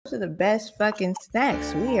to the best fucking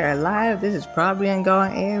snacks. We are live. This is probably gonna go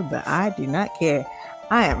on air, but I do not care.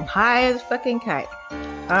 I am high as fucking kite.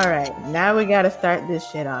 All right, now we gotta start this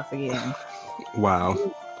shit off again. Wow.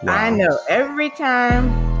 I know every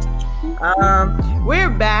time. We're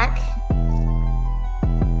back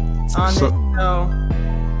on this show.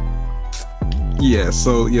 Yeah,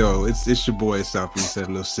 so it's your boy Southeast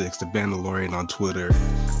 706, the Mandalorian on Twitter.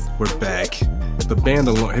 We're back. The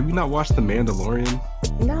Mandalorian. Have you not watched The Mandalorian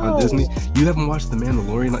on Disney? You haven't watched The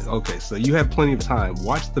Mandalorian? Okay, so you have plenty of time.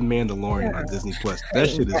 Watch The Mandalorian on Disney Plus. That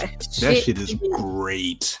shit is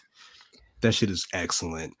great. That shit is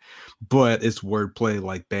excellent. But it's wordplay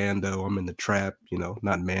like Bando. I'm in the trap,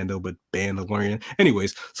 not Mando, but Bandalorian.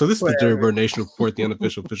 Anyways, so this is the Dirty Bird Nation Report, the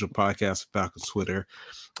unofficial official podcast of Falcons Twitter.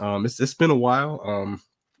 It's been a while.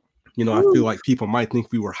 I feel like people might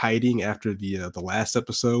think we were hiding after the last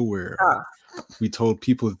episode where we told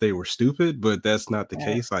people that they were stupid, but that's not the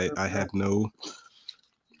case. I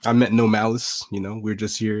meant no malice. We're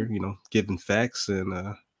just here, giving facts,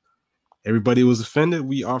 and everybody was offended.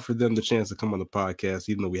 We offered them the chance to come on the podcast,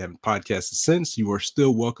 even though we haven't podcasted since. You are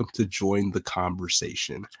still welcome to join the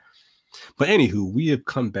conversation. But anywho, we have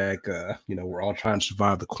come back. We're all trying to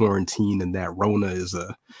survive the quarantine, and that Rona is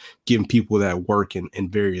giving people that work in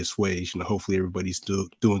various ways. Hopefully everybody's still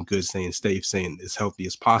doing good, staying safe, staying as healthy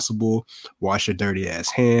as possible. Wash your dirty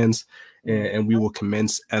ass hands, and we will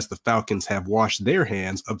commence as the Falcons have washed their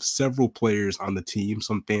hands of several players on the team,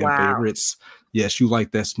 some fan favorites. Yes, you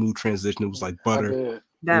like that smooth transition. It was like butter.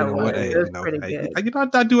 That was pretty good.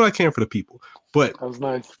 I do what I can for the people, but that was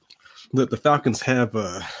nice. The Falcons have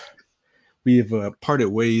we have parted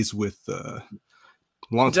ways with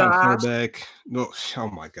longtime quarterback. No, oh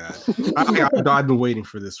my God, I've been waiting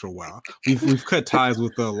for this for a while. We've cut ties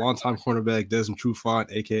with longtime cornerback Desmond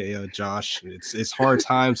Trufant, aka Josh. It's hard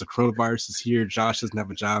times. The coronavirus is here. Josh doesn't have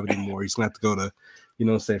a job anymore. He's gonna have to go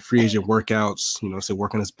to free agent workouts.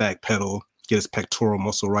 Work on his back pedal, get his pectoral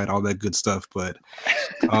muscle right, all that good stuff. But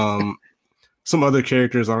some other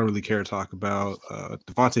characters I don't really care to talk about.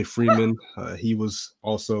 Devontae Freeman, he was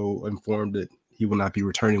also informed that he will not be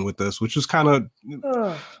returning with us, which was kind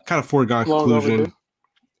of foregone conclusion.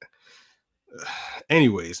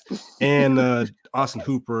 Anyways, and Austin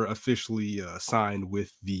Hooper officially signed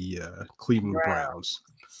with the Cleveland Browns.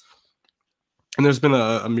 And there's been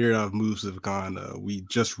a myriad of moves that have gone. We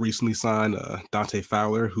just recently signed Dante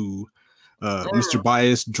Fowler, who Mr.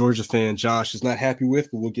 Biased Georgia fan Josh is not happy with,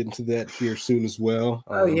 but we'll get into that here soon as well.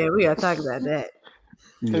 We gotta talk about that.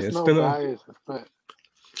 Yeah, it's no bias, but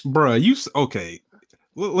bruh, okay.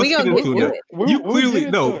 Let's get into it. You clearly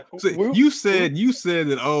no. You said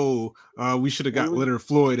that we should have got Leonard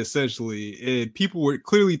Floyd essentially, and people were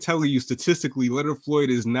clearly telling you statistically Leonard Floyd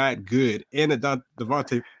is not good, and that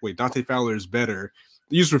Dante Fowler is better.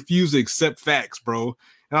 You just refuse to accept facts, bro.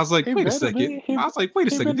 And I was like, wait a second.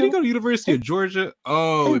 Did he go to University of Georgia?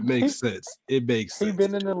 Oh, it makes sense. It makes sense. He's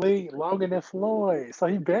been in the league longer than Floyd, so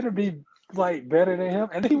he better be better than him.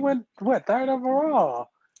 And he went third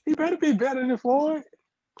overall. He better be better than Floyd.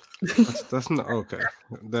 That's not okay.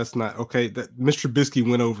 That's not okay. That Mr. Trubisky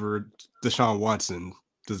went over Deshaun Watson.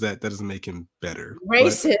 That doesn't make him better?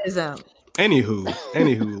 Racism. But,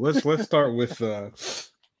 anywho, let's start with.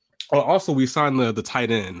 Also, we signed the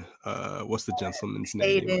tight end. What's the gentleman's name?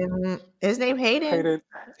 Hayden. His name Hayden?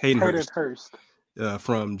 Hayden Hurst.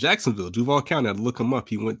 From Jacksonville, Duval County. I had to look him up.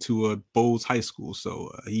 He went to Bowles High School, so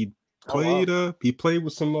he played. He played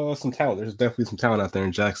with some talent. There's definitely some talent out there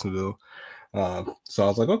in Jacksonville. So I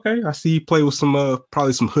was like, okay, I see he played with some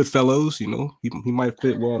probably some hood fellows. He might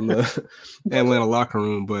fit well in the Atlanta locker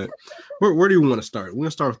room. But where do you want to start? We're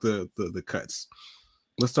gonna start with the cuts.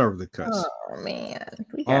 Let's start with the cuts. Oh man,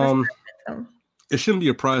 we gotta it shouldn't be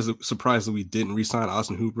a surprise that we didn't re-sign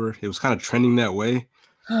Austin Hooper. It was kind of trending that way,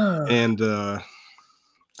 and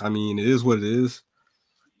I mean, it is what it is.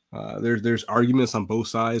 There's arguments on both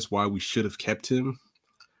sides why we should have kept him,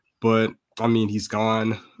 but I mean, he's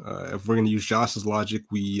gone. If we're gonna use Josh's logic,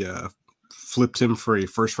 we flipped him for a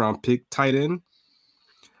first-round pick tight end.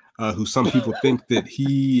 Who some people think that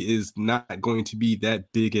he is not going to be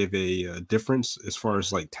that big of a difference as far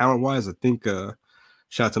as talent wise. I think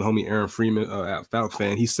shout out to the homie Aaron Freeman at Falcon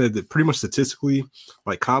fan. He said that pretty much statistically,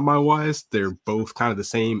 combine wise, they're both kind of the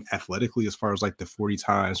same athletically as far as the 40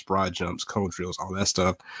 times, broad jumps, cone drills, all that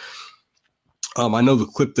stuff. I know the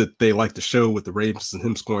clip that they like to show with the Ravens and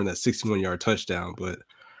him scoring that 61-yard touchdown, but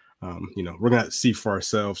we're going to see for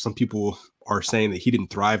ourselves. Some people are saying that he didn't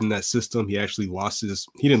thrive in that system. He actually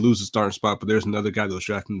he didn't lose his starting spot, but there's another guy that was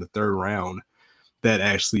drafted in the third round that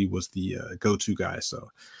actually was the go-to guy. So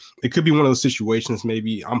it could be one of those situations.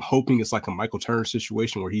 Maybe I'm hoping it's like a Michael Turner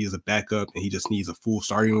situation where he is a backup and he just needs a full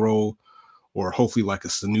starting role, or hopefully like a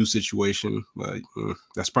Sanu situation.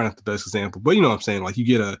 That's probably not the best example, but you know what I'm saying? Like you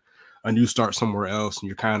get a new start somewhere else and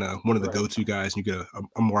you're kind of one of the go-to guys and you get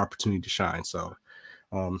a more opportunity to shine. So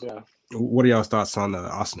what are y'all's thoughts on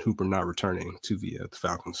Austin Hooper not returning to the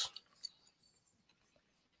Falcons?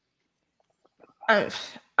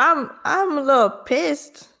 I'm a little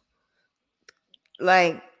pissed.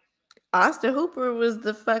 Like Austin Hooper was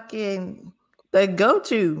the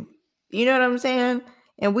go-to. You know what I'm saying?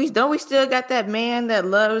 And we still got that man that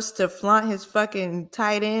loves to flaunt his fucking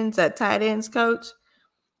tight ends coach.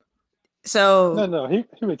 So no, he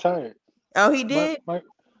retired. Oh, he did? Mike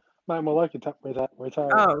Mularkey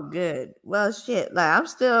retired. Oh, good. Well, shit. Like I'm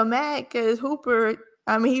still mad because Hooper.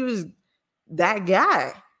 I mean, he was that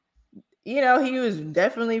guy. You know, he was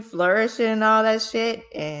definitely flourishing and all that shit,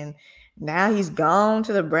 and now he's gone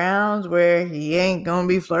to the Browns where he ain't gonna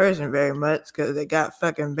be flourishing very much because they got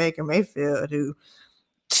fucking Baker Mayfield who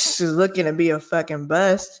is looking to be a fucking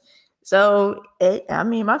bust. So,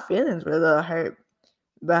 my feelings were a little hurt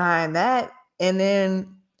behind that. And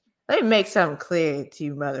then let me make something clear to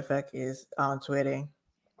you motherfuckers on Twitter.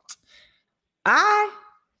 I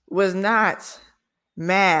was not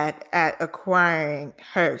mad at acquiring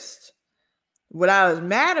Hurst. What I was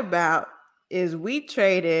mad about is we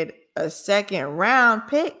traded a second round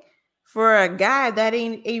pick for a guy that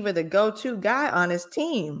ain't even the go-to guy on his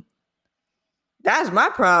team. That's my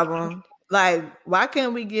problem. Like, why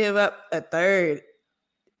couldn't we give up a third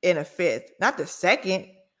and a fifth? Not the second.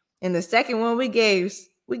 And the second one we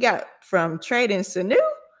got from trading Sanu.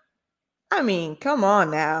 I mean, come on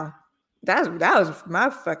now. That was my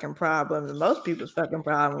fucking problem and most people's fucking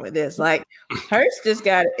problem with this. Like, Hurst just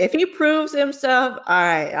got it. If he proves himself, all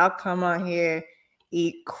right, I'll come on here,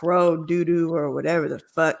 eat crow doo-doo or whatever the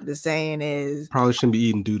fuck the saying is. Probably shouldn't be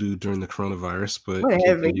eating doo-doo during the coronavirus, but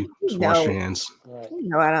whatever. just wash your hands. You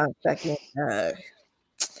know, I don't fucking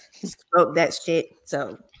spoke that shit,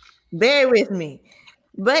 so bear with me.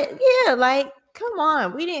 But yeah, like, come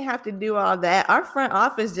on. We didn't have to do all that. Our front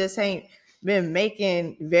office just ain't been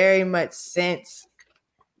making very much sense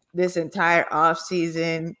this entire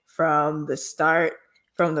offseason from the start,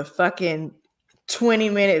 from the fucking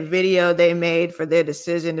 20-minute video they made for their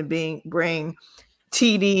decision to bring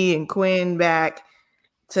TD and Quinn back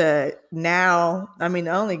to now. I mean,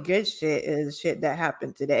 the only good shit is shit that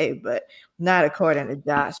happened today, but not according to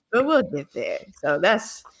Josh. But we'll get there. So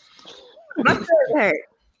that's my feelings hurt.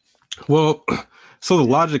 Well, so the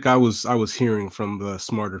logic I was hearing from the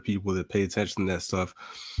smarter people that pay attention to that stuff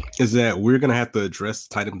is that we're going to have to address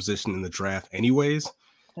the tight end position in the draft anyways.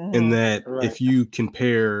 And that if you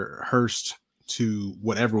compare Hurst to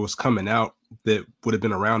whatever was coming out that would have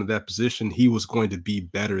been around at that position, he was going to be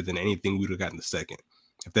better than anything we would have gotten the second,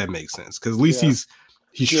 if that makes sense. Because at least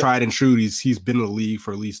he's tried and true. He's been in the league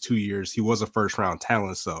for at least 2 years. He was a first round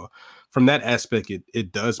talent. So from that aspect,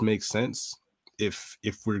 it does make sense. If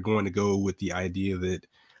we're going to go with the idea that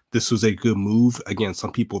this was a good move. Again,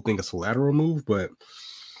 some people think it's a lateral move, but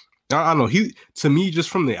I don't know. To me, just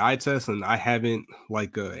from the eye test, and I haven't,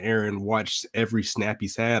 like Aaron, watched every snap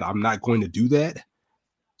he's had. I'm not going to do that,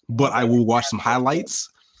 but I will watch some highlights.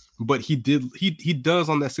 But he does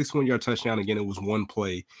on that 61-yard touchdown. Again, it was one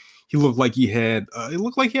play. He looked like he had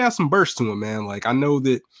some burst to him, man. Like, I know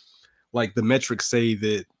that, like, the metrics say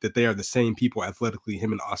that they are the same people athletically,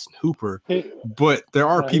 him and Austin Hooper, but there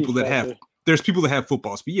are people that have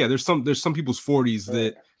football speed. Yeah, there's some people's 40s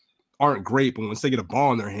that aren't great, but once they get a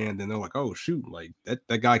ball in their hand, then they're like, oh shoot, like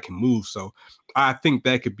that guy can move. So I think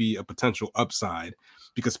that could be a potential upside,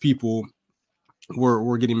 because people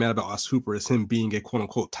were getting mad about Austin Hooper as him being a quote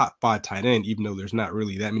unquote top 5 tight end, even though there's not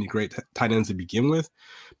really that many great tight ends to begin with.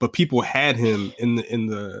 But people had him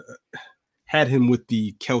had him with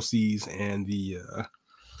the Kelce's and the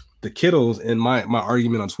Kittles. And my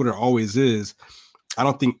argument on Twitter always is, I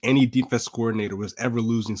don't think any defense coordinator was ever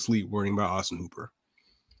losing sleep worrying about Austin Hooper.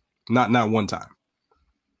 Not one time.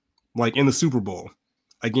 Like in the Super Bowl,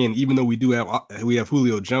 again, even though we have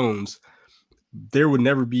Julio Jones, there would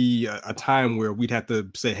never be a time where we'd have to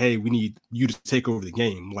say, hey, we need you to take over the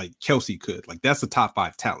game like Kelce could. Like, that's a top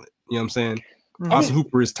 5 talent. You know what I'm saying? Austin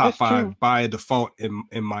Hooper is top 5 by default,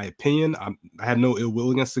 in my opinion. I have no ill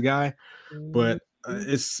will against the guy, but it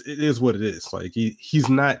is what it is. Like, he's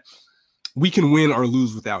not. We can win or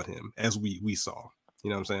lose without him, as we saw.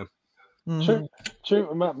 You know what I'm saying?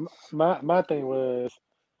 True. My thing was,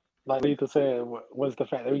 like Lethal said, was the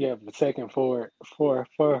fact that we have a second for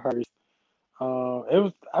Hurst. It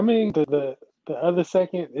was. I mean, the other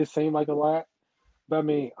second, it seemed like a lot, But I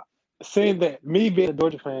mean, seeing that me being a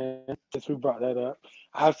Georgia fan, since we brought that up,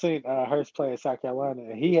 I've seen Hurst play at South Carolina,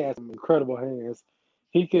 and he has some incredible hands.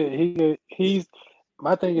 He's.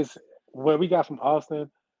 My thing is what we got from Austin.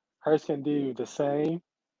 Hurst can do the same,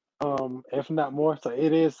 if not more. So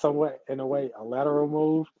it is somewhat, in a way, a lateral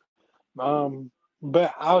move.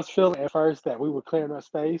 But I was feeling at first that we were clearing up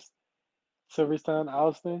space to resign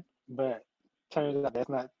Austin, but turns out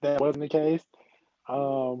that wasn't the case.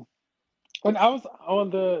 And I was on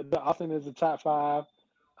the Austin as a top five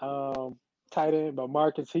tight end, but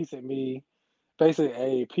Marcus he sent me basically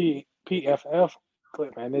a PFF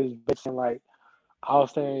clip, man. It's basically like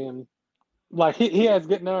Austin, like he has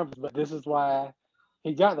good numbers, but this is why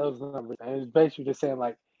he got those numbers, and it's basically just saying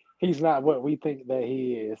like he's not what we think that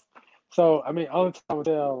he is. So I mean, only time will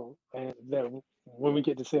tell, and that when we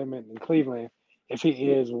get to see him in Cleveland, if he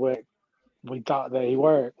is what we thought that he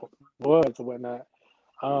was or whatnot.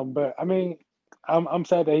 But I mean, I'm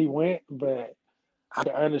sad that he went, but I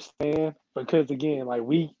can understand because again, like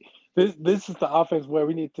this is the offense where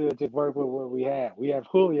we need to just work with what we have. We have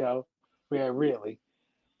Julio, we have Ridley.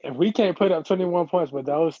 If we can't put up 21 points with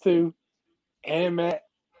those two and Matt,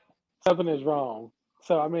 something is wrong.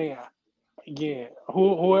 So I mean, again,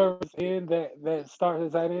 whoever's in that starts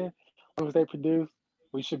as that in, as long as they produce,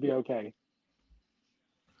 we should be okay.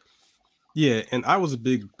 Yeah, and I was a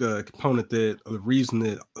big component that the reason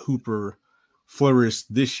that Hooper flourished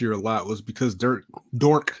this year a lot was because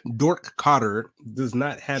Dork Cotter does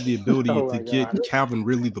not have the ability to get Calvin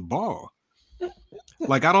Ridley the ball.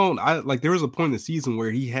 Like there was a point in the season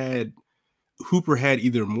where Hooper had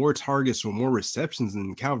either more targets or more receptions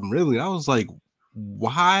than Calvin Ridley. I was like,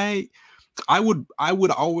 why? I would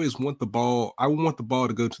always want the ball. I would want the ball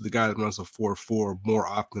to go to the guy that runs a 4.4 more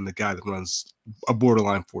often than the guy that runs a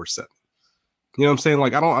borderline 4.7. You know what I'm saying?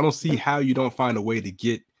 Like I don't see how you don't find a way to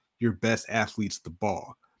get your best athletes the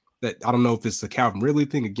ball. That I don't know if it's a Calvin Ridley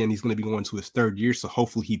thing. Again, he's going to be going to his third year, so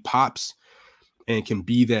hopefully he pops and can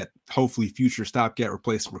be that hopefully future stopgap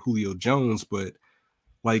replacement for Julio Jones. But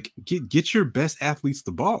like get your best athletes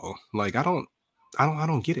the ball. Like I don't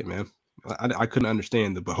get it, man. I couldn't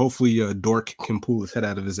understand it, but hopefully Dork can pull his head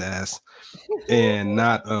out of his ass and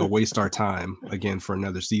not waste our time again for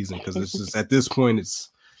another season, because this is at this point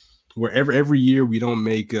it's wherever every year we don't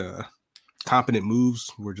make competent moves,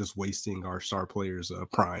 we're just wasting our star players'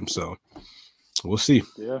 prime. So we'll see.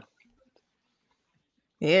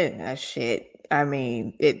 Yeah, shit. I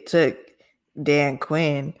mean, it took Dan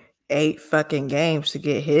Quinn 8 fucking games to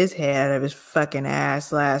get his head out of his fucking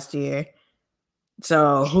ass last year.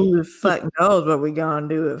 So who the fuck knows what we're gonna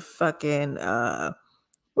do with fucking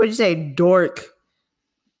what'd you say, Dork?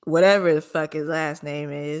 Whatever the fuck his last name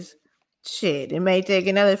is. Shit, it may take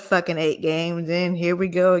another fucking 8 games, and here we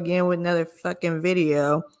go again with another fucking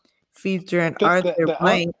video featuring Arthur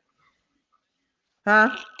Blank.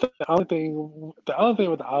 Huh? The only thing with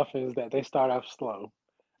the offense is that they start off slow.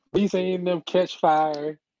 We seen them catch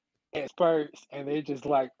fire at spurts, and they're just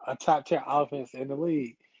like a top tier offense in the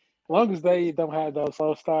league. As long as they don't have those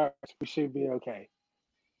slow starts, we should be okay.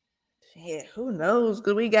 Yeah, who knows?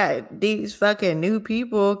 Because we got these fucking new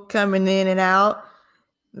people coming in and out.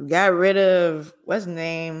 We got rid of what's his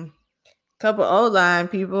name, a couple O-line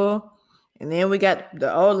people, and then we got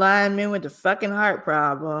the O-lineman with the fucking heart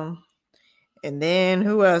problem, and then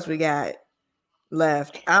who else we got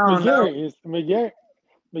left? I don't know.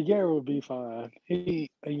 McGarry will be fine. He's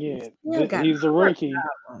a rookie.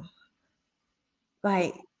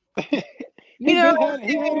 Like he had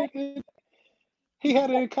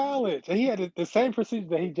it in college, and he had the same procedure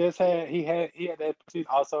that he just had. He had that procedure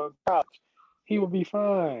also in college. He will be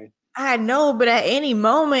fine. I know, but at any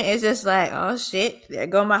moment, it's just like, oh shit, there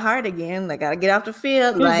go my heart again. Like, gotta get off the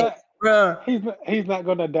field. He's not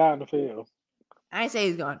gonna die on the field. I ain't say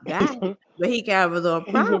he's gonna die, but he can have a little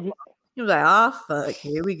problem. He was like, oh fuck,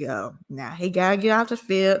 here we go. Now he gotta get off the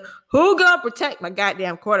field. Who gonna protect my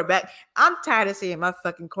goddamn quarterback? I'm tired of seeing my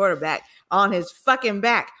fucking quarterback on his fucking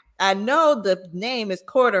back. I know the name is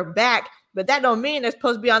quarterback, but that don't mean they're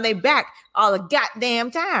supposed to be on their back all the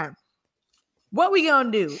goddamn time. What we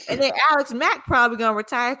gonna do? And then Alex Mack probably gonna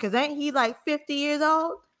retire because ain't he like 50 years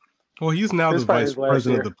old? Well, he's now the vice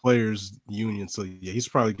president of the players union, so yeah, he's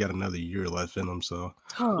probably got another year left in him. So,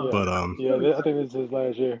 but I think this is his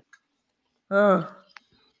last year. Oh,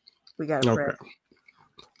 we got to pray.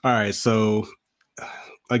 All right, so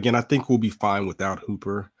again, I think we'll be fine without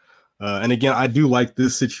Hooper. And again, I do like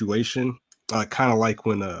this situation, kind of like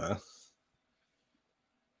when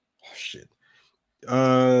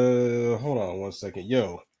hold on one second.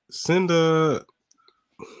 Yo, send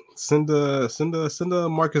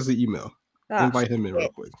Marcus an email. Invite him in real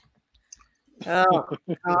quick. Oh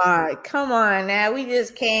God, come on now. We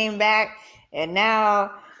just came back and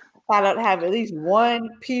now I don't have at least one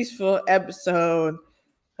peaceful episode.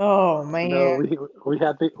 Oh man. No, we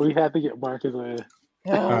have to get Marcus in.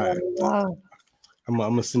 Oh, All right. wow. I'm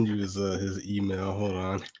gonna send you his email. Hold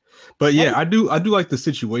on. But yeah, I do like the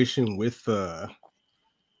situation with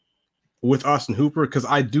Austin Hooper, because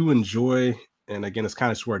I do enjoy, and again, it's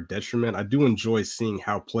kind of to our detriment, I do enjoy seeing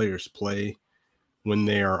how players play when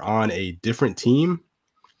they are on a different team,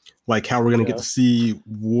 like how we're gonna get to see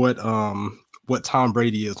what Tom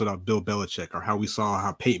Brady is without Bill Belichick, or how we saw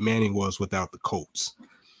how Peyton Manning was without the Colts.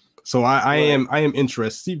 So I am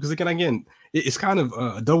interested, because again, it's kind of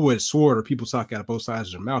a double-edged sword, or people talk out of both sides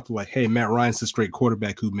of their mouth, like, hey, Matt Ryan's this great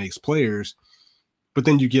quarterback who makes players, but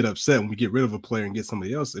then you get upset when we get rid of a player and get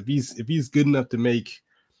somebody else. If he's good enough to make,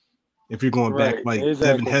 if you're going back like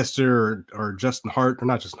Devin Hester or Justin Hart, or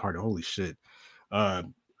not Justin Hart, holy shit,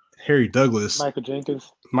 Harry Douglas,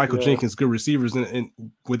 Michael Jenkins, good receivers, and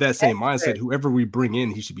with that same mindset, whoever we bring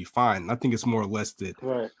in, he should be fine. I think it's more or less that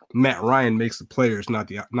Matt Ryan makes the players, not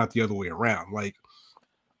the other way around. Like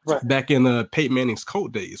back in Peyton Manning's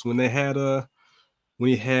Colt days, when they had when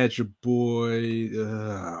he had your boy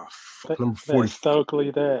number 40,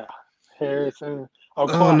 Stokely, there, Harrison.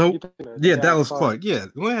 Oh no, yeah, Dallas Clark. Yeah,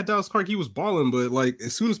 when they had Dallas Clark, he was balling, but like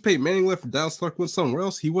as soon as Peyton Manning left for Dallas Clark went somewhere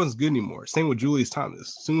else, he wasn't good anymore. Same with Julius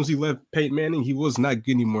Thomas. As soon as he left Peyton Manning, he was not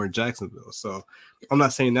good anymore in Jacksonville. So I'm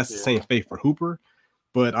not saying that's the same fate for Hooper,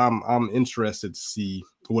 but I'm interested to see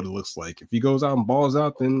what it looks like. If he goes out and balls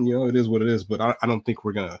out, then it is what it is. But I don't think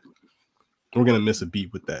we're gonna miss a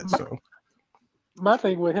beat with that. So my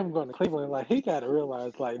thing with him going to Cleveland, like he got to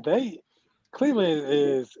realize, like Cleveland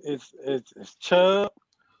is Chubb,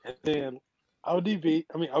 and then OBJ,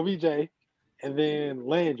 and then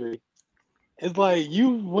Landry. It's like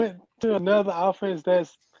you went to another offense that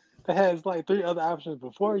has like 3 other options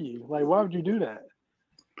before you. Like, why would you do that?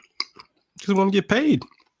 Because we want to get paid.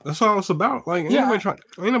 That's all it's about. Like, ain't nobody trying to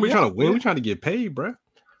win. We're trying to get paid, bro.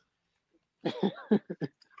 I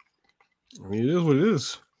mean, it is what it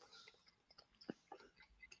is.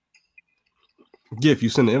 Gif, you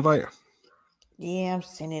send the invite? Yeah, I'm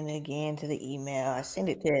sending it again to the email. I sent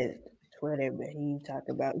it to Twitter, but he talked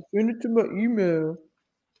about send it to my email.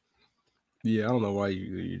 Yeah, I don't know why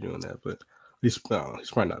you're doing that, but he's probably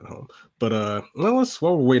not at home. But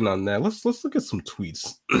while we're waiting on that, let's look at some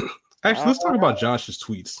tweets. Actually, let's talk about Josh's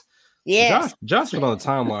tweets. Yeah, Josh been on the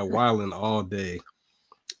timeline wilding all day,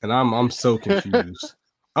 and I'm so confused.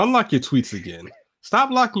 Unlock your tweets again. Stop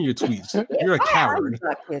locking your tweets. You're a coward.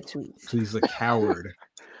 He's a coward.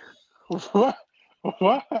 What?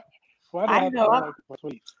 Why do I have to lock my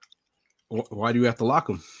tweets? Why do you have to lock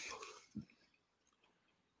them?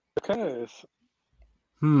 Because.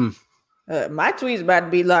 My tweet's about to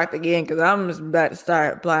be locked again because I'm just about to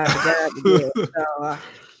start applying for jobs again.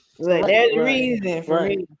 So, there's a reason for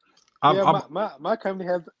me. My company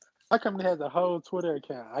has. My company has a whole Twitter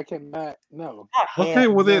account. I cannot know. Okay,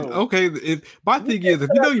 well then, my thing is, if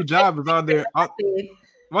you know your job is on there,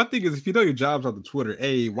 my thing is, if you know your job's on the Twitter,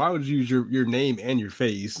 why would you use your name and your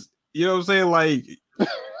face? You know what I'm saying? Like,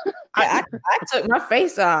 I took my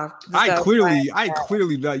face off. I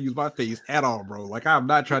clearly not use my face at all, bro. Like, I'm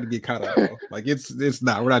not trying to get caught up, bro. Like, it's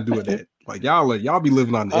not. We're not doing that. Like, y'all be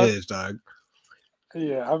living on the edge, dog.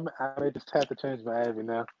 Yeah, I may just have to change my Abby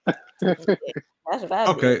now.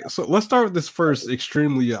 Okay, so let's start with this first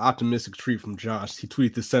extremely optimistic tweet from Josh. He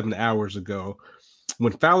tweeted this 7 hours ago.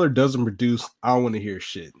 When Fowler doesn't produce, I don't want to hear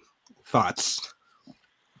shit. Thoughts?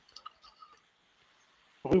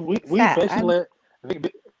 We basically let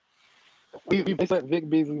Vic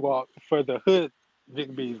Beasley walk for the hood.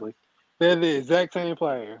 Vic Beasley, they're the exact same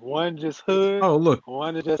player. One just hood. Oh look,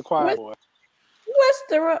 one is just a quiet boy.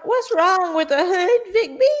 What's wrong with the hood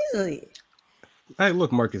Vic Beasley? Hey,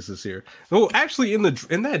 look, Marcus is here. Oh, actually, in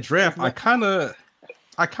that draft, I kind of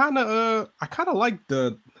like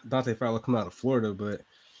the Dante Fowler coming out of Florida, but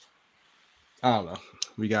I don't know.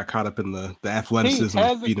 We got caught up in the athleticism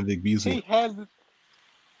of beating Vic Beasley.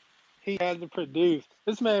 He hasn't produced.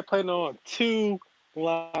 This man played on 2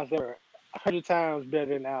 lines that are 100 times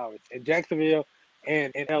better than ours in Jacksonville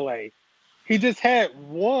and in LA. He just had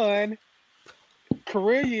one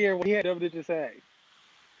career year when he had double-digit sacks.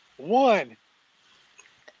 One.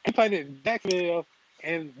 He played in Jacksonville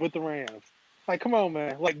and with the Rams. Like, come on,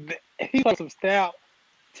 man. Like, he's like some stout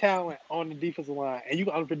talent on the defensive line, and you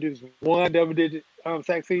can only produce one double-digit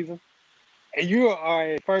sack season, and you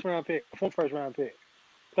are a first-round pick,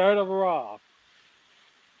 third overall.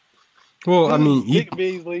 Well, I mean, Vic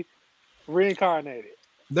Beasley reincarnated.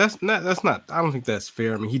 That's not. I don't think that's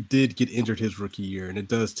fair. I mean, he did get injured his rookie year, and it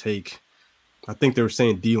does take I think they were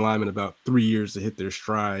saying D linemen about 3 years to hit their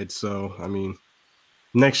stride. So, I mean,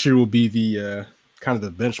 next year will be the kind of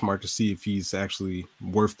the benchmark to see if he's actually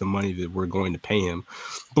worth the money that we're going to pay him.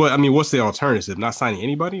 But I mean, what's the alternative? Not signing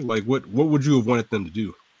anybody? Like, what would you have wanted them to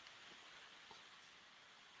do?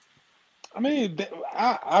 I mean,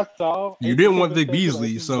 I saw you didn't want Vic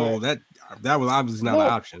Beasley, so that was obviously not an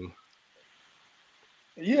option.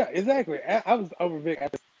 Yeah, exactly. I was over Vic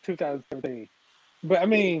after 2017, but I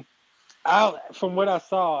mean, from what I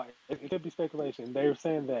saw, it could be speculation. They were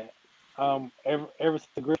saying that Everson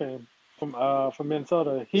Griffin from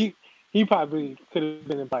Minnesota, he probably could have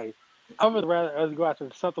been in play. I would rather us go after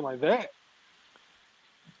something like that.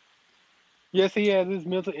 Yes, he has his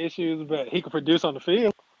mental issues, but he can produce on the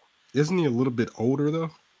field. Isn't he a little bit older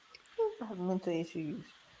though? Mental issues.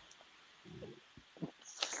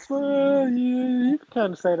 Yeah, you can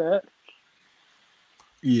kind of say that.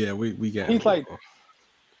 Yeah, we got. He's like.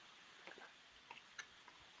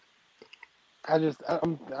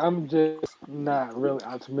 I'm just not really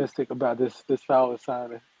optimistic about this Fowler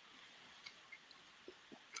signing.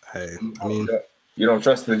 Hey, I mean, you don't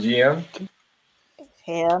trust the GM?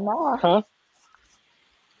 Hell no. Huh?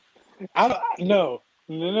 No.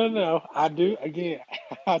 I do. Again,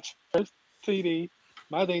 I trust TD.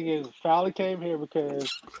 My thing is, Fowler came here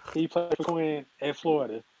because he played for Quinn at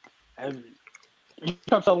Florida, and you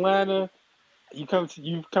come to Atlanta. You come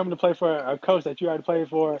to play for a coach that you already played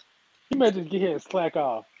for. He might just get here and slack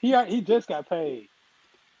off. He just got paid.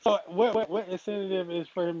 So what incentive is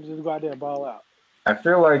for him to just go out there and ball out? I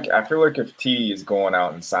feel like if T is going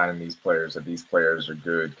out and signing these players, that these players are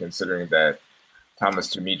good, considering that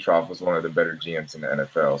Thomas Dimitroff was one of the better GMs in the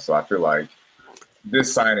NFL. So I feel like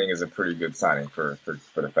this signing is a pretty good signing for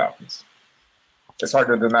the Falcons. It's hard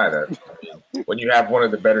to deny that. I mean, when you have one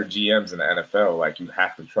of the better GMs in the NFL, like, you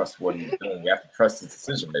have to trust what he's doing. You have to trust his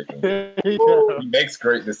decision making. He makes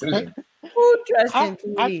great decisions. Who trusts him?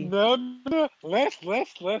 No. Let's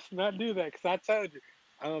not do that, because I told you,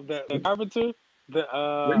 the Carpenter, the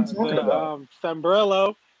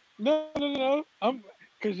Sambrello. No.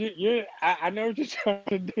 Because I know what you're trying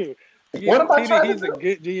to do. What am I trying to do? He's a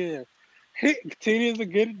good GM. TD is a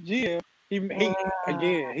good GM.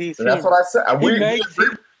 That's what I said.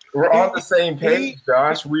 We're on the same page,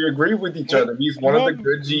 Josh. We agree with each other. He's one of the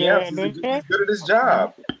good GMs. He's good at his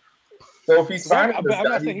job. So if he's signing this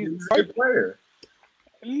guy, he's a good player.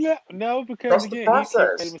 No, because again,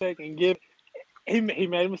 he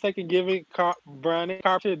made a mistake in giving Brown and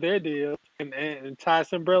Carpenter their deal and Ty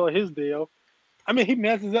Sambrello his deal. I mean, he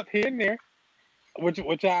messes up here and there, which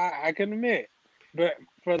I can admit. But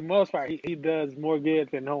for the most part, he does more good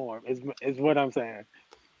than harm, is what I'm saying.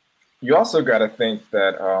 You also got to think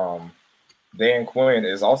that Dan Quinn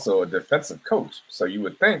is also a defensive coach. So you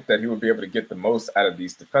would think that he would be able to get the most out of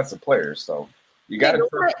these defensive players. So you got to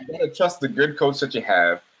trust the good coach that you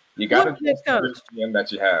have. You got to trust the good GM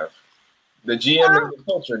that you have. The GM and the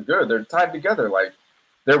coach are good. They're tied together. Like,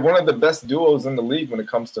 they're one of the best duos in the league when it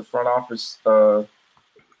comes to front office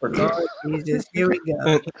Jesus, here we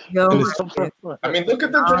go. I mean, look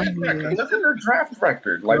at their draft record. Look at their draft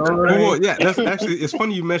record. Like, yeah, that's actually, it's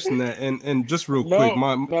funny you mentioned that. And just real quick,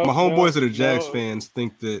 my homeboys that are Jags fans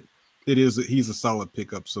think that he's a solid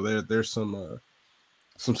pickup. So there's some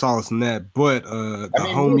solace in that. But the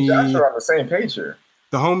homie, Josh are on the same page here.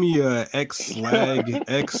 The homie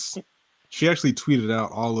X she actually tweeted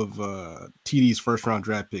out all of TD's first round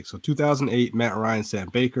draft picks. So 2008, Matt Ryan, Sam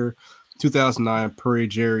Baker. 2009, Purdy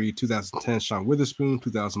Jerry. 2010, Sean Witherspoon.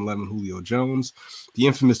 2011, Julio Jones. The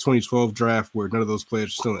infamous 2012 draft where none of those players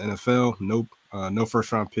are still in the NFL. No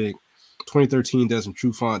first round pick. 2013, Desmond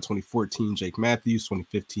Trufant. 2014, Jake Matthews.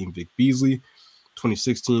 2015, Vic Beasley.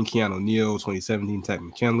 2016, Keanu Neal. 2017, Ted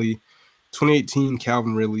McKinley. 2018,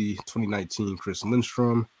 Calvin Ridley. 2019, Chris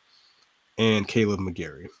Lindstrom. And Caleb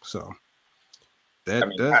McGarry. So I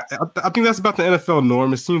think that's about the NFL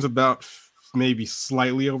norm. It seems about maybe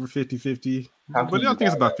slightly over 50-50. But I think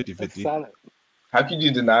it's about 50-50. How could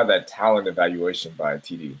you deny that talent evaluation by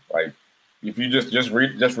TD? Like, if you just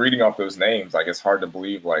reading off those names, like, it's hard to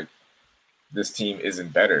believe like this team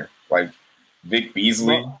isn't better. Like, Vic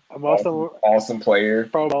Beasley, awesome player,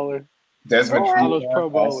 Pro Bowler. Desmond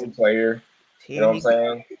Trufant, awesome player. You know what I'm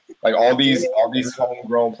saying? Like, all these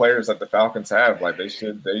homegrown players that the Falcons have, like,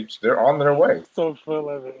 they're on their way. So full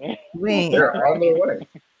of it. They're on their way.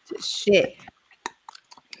 Shit.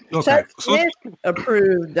 Okay. Chuck Smith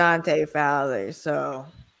approved Dante Fowler, so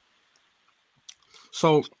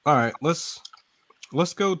all right, let's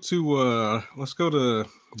go to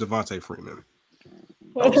Devontae Freeman.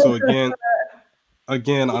 So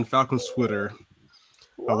again on Falcons Twitter,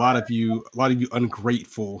 a lot of you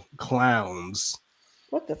ungrateful clowns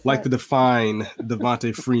What the fuck? like to define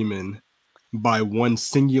Devontae Freeman by one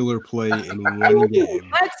singular play in one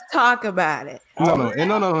game. Let's talk about it. No.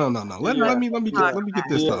 Let me get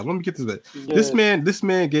this stuff. Let me get this. This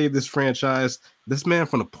man gave this franchise, this man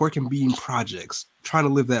from the Pork and Bean Projects, trying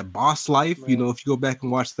to live that boss life. Man. You know, if you go back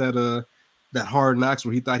and watch that Hard Knocks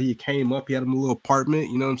where he thought he came up, he had him a little apartment.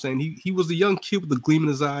 You know what I'm saying? He was a young kid with a gleam in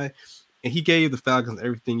his eye, and he gave the Falcons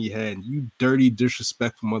everything he had. And you dirty,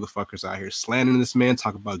 disrespectful motherfuckers out here slandering this man,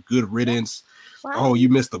 talking about good riddance. Wow. Oh, you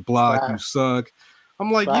missed the block. Wow. You suck.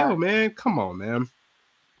 I'm like, yo, man, come on, man.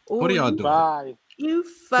 Ooh, what are y'all doing? Bye. You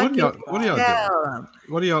fucking what are y'all doing?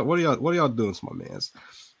 What are y'all doing to my mans?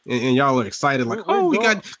 And y'all are excited, like, we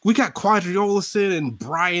got Quadriolison and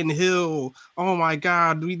Brian Hill. Oh my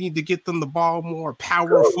God, we need to get them the ball more.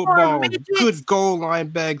 Power football, good goal line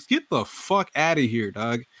bags. Get the fuck out of here,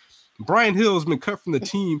 dog. Brian Hill has been cut from the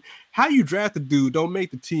team. How you draft a dude, don't make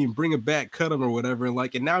the team, bring him back, cut him or whatever, and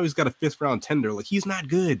now he's got a 5th round tender. Like, he's not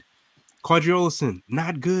good. Quadriolison,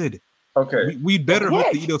 not good. Okay. We'd better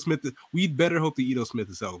hope the Ito Smith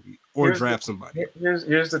is healthy or draft somebody.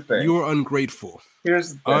 Here's the thing. You're ungrateful.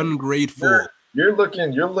 Here's the thing. Ungrateful. You're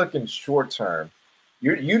looking short term.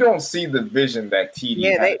 You don't see the vision that TD.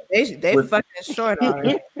 Yeah, they fucking short on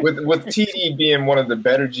it. With TD being one of the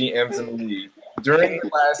better GMs in the league. During the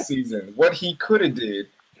last season, what he could have did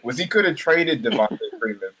was he could have traded Devontae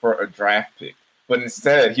Freeman for a draft pick. But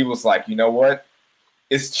instead, he was like, you know what?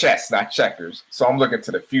 It's chess, not checkers. So I'm looking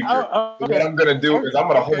to the future. So what I'm going to do is I'm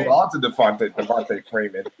going to hold on to Devontae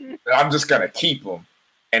Freeman, and I'm just going to keep him,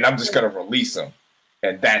 and I'm just going to release him.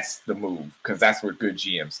 And that's the move, because that's what good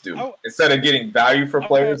GMs do. Instead of getting value for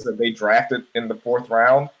players that they drafted in the 4th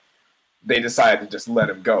round, they decided to just let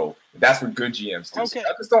him go. That's what good GMs do. Okay.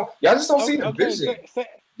 So y'all just don't see the vision.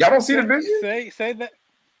 Y'all don't see the vision?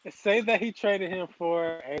 Say that he traded him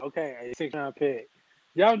for a 6th round pick.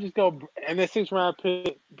 Y'all would just go, and that 6th round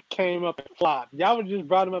pick came up and flopped. Y'all would just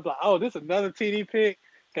brought him up like, oh, this is another TD pick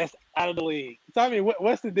that's out of the league. So I mean,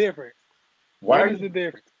 what's the difference? What is the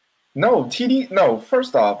difference? No, TD. No,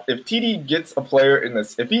 first off, if TD gets a player in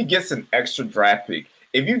this, if he gets an extra draft pick,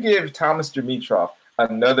 if you give Thomas Dimitroff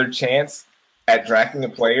another chance at drafting a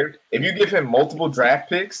player, if you give him multiple draft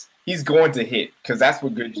picks, he's going to hit, because that's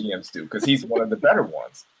what good GMs do, because he's one of the better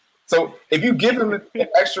ones. So if you give him an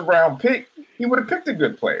extra round pick, he would have picked a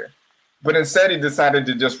good player. But instead, he decided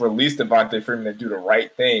to just release Devontae Freeman and do the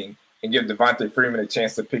right thing and give Devontae Freeman a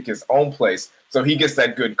chance to pick his own place, so he gets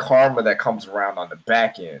that good karma that comes around on the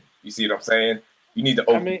back end. You see what I'm saying? You need to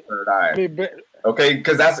open the third eye. Okay,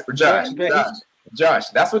 because that's Josh,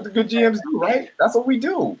 that's what the good GMs do, right? That's what we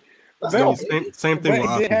do. Same thing with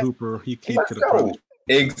Austin Hooper. He could have probably.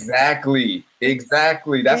 Exactly.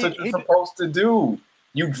 That's what you're supposed to do.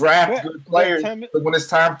 You draft good players, but when it's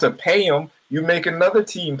time to pay them, you make another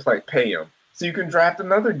team pay them, so you can draft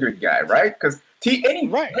another good guy, right? Because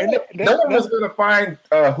no one was going to find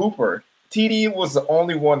Hooper. TD was the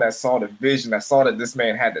only one that saw the vision, that saw that this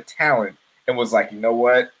man had the talent, and was like, you know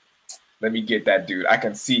what? Let me get that dude.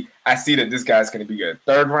 I see that this guy's going to be a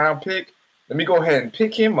 3rd round pick. Let me go ahead and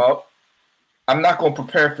pick him up. I'm not going to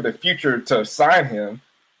prepare for the future to sign him,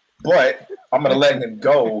 but I'm going to let him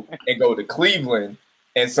go and go to Cleveland.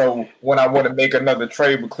 And so when I want to make another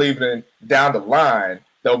trade with Cleveland down the line,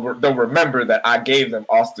 they'll remember that I gave them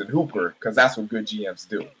Austin Hooper, because that's what good GMs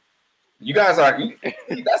do. You guys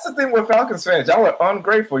that's the thing with Falcons fans. Y'all are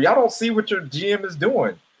ungrateful. Y'all don't see what your GM is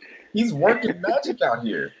doing. He's working magic out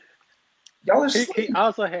here. Y'all are he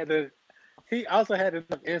also had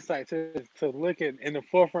enough insight to look in the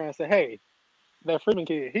 4th round and say, hey, that Freeman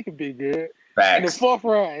kid, he could be good. Facts. In the 4th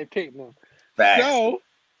round, and picked him. Facts. So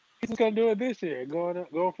he's just gonna do it this year, going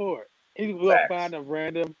forward. He's gonna find a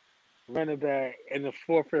random running back in the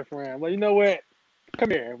 4th, 5th round. Well, you know what?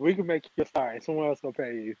 Come here, we can make you a star, and someone else gonna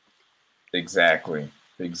pay you. Exactly.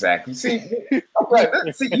 See,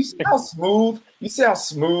 you see how smooth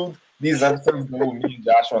these episodes go. Me and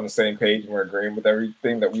Josh are on the same page and we're agreeing with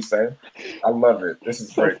everything that we say. I love it. This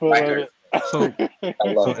is great.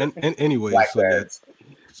 Anyways,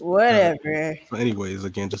 whatever. Anyways,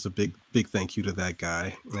 again, just a big thank you to that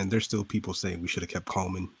guy. And there's still people saying we should have kept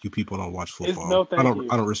Coleman. You people don't watch football. I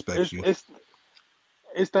don't respect you. It's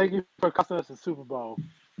thank you for costing us a Super Bowl.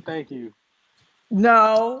 Thank you.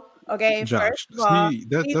 No. Okay, Josh,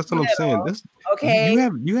 that's what I'm saying. Okay,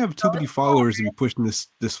 you have too many followers to be pushing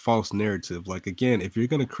this false narrative. Like, again, if you're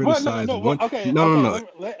gonna criticize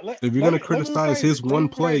if you're gonna criticize his one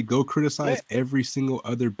play, go criticize every single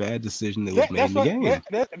other bad decision that was made in the game.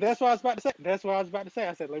 That's what I was about to say.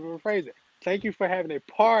 I said, let me rephrase it. Thank you for having a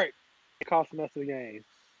part in costing us the game.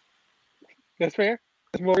 That's fair.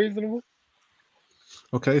 That's more reasonable.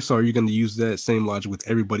 Okay, so are you going to use that same logic with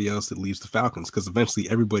everybody else that leaves the Falcons? Because eventually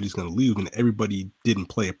everybody's going to leave, and everybody didn't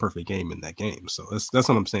play a perfect game in that game. So that's what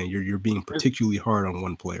I'm saying. You're being particularly hard on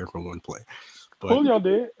one player for one play. But, Julio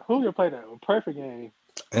did. Julio played a perfect game.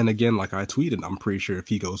 And again, like I tweeted, I'm pretty sure if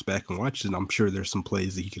he goes back and watches it, I'm sure there's some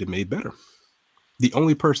plays that he could have made better. The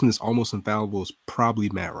only person that's almost infallible is probably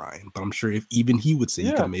Matt Ryan, but I'm sure if even he would say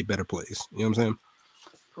he could have made better plays. You know what I'm saying?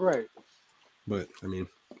 Right. But I mean,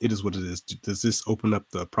 it is what it is. Does this open up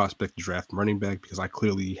the prospect draft running back? Because I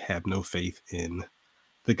clearly have no faith in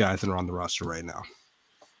the guys that are on the roster right now.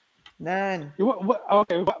 None.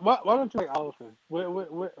 Okay, why don't you like Oliphant?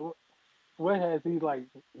 What has he like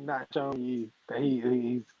not shown you that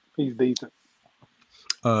he's decent?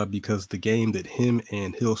 Because the game that him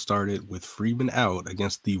and Hill started with Freeman out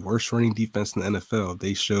against the worst running defense in the NFL,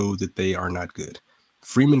 they showed that they are not good.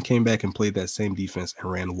 Freeman came back and played that same defense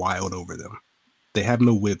and ran wild over them. They have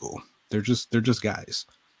no wiggle. They're just guys.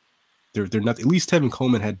 They're not. At least Tevin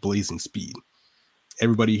Coleman had blazing speed.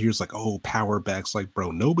 Everybody here's like, oh, power backs. Like,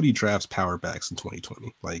 bro, nobody drafts power backs in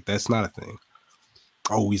 2020. Like, that's not a thing.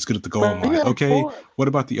 Oh, he's good at the goal line. Okay, what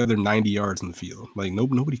about the other 90 yards in the field? Like,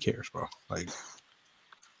 nobody cares, bro. Like,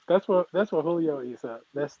 that's what Julio eats up.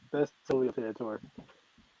 That's Julio territory.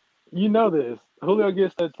 You know this. Julio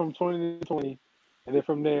gets that from 2020, and then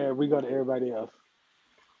from there we go to everybody else.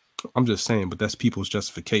 I'm just saying, but that's people's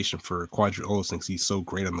justification for Quadri Olis thinks he's so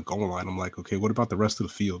great on the goal line. I'm like, okay, what about the rest of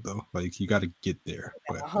the field though? Like, you got to get there.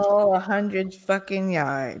 But a whole 100 fucking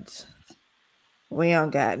yards. We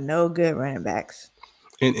don't got no good running backs.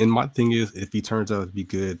 And my thing is, if he turns out to be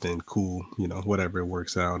good, then cool. You know, whatever, it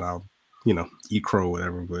works out. I'll, eat crow,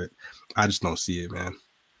 whatever. But I just don't see it, man.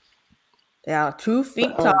 They are 2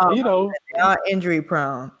 feet tall. They are injury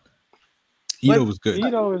prone. Ito was good.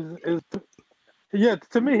 Ito is yeah.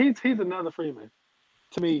 To me, he's another Freeman.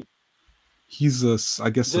 To me, he's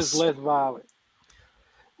I guess just less violent.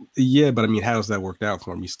 Yeah, but I mean, how does that work out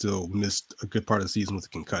for him? He still missed a good part of the season with a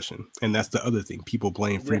concussion, and that's the other thing. People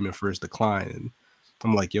blame Freeman for his decline, and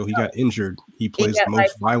I'm like, yo, he got injured. He plays the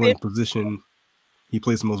most violent position. He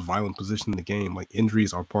plays the most violent position in the game. Like,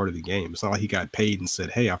 injuries are part of the game. It's not like he got paid and said,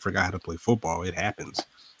 hey, I forgot how to play football. It happens.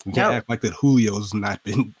 We can't act like that Julio's not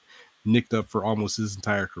been nicked up for almost his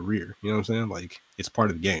entire career. You know what I'm saying? Like, it's part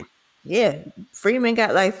of the game. Yeah, Freeman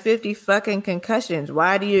got like 50 fucking concussions.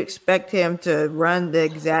 Why do you expect him to run the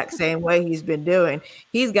exact same way he's been doing?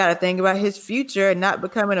 He's got to think about his future and not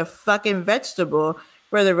becoming a fucking vegetable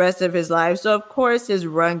for the rest of his life. So, of course, his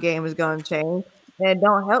run game is going to change. And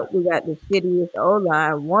don't help, we got the shittiest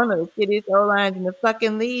O-line, one of the shittiest O-lines in the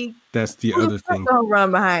fucking league. That's the other thing. Who's going to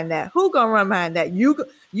run behind that? Who going to run behind that? You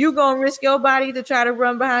going to risk your body to try to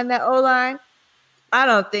run behind that O-line? I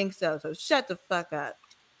don't think so. So shut the fuck up.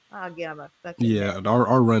 I'll get on my fucking head.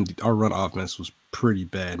 Our run offense was pretty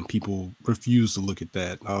bad, and people refused to look at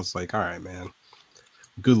that. I was like, all right, man.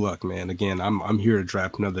 Good luck, man. Again, I'm here to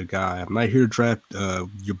draft another guy. I'm not here to draft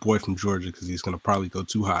your boy from Georgia because he's going to probably go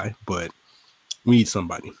too high, but we need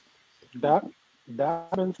somebody.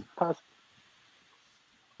 Dobbins, possibly.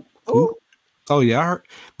 Oh yeah, I heard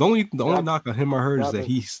the only knock on him I heard is that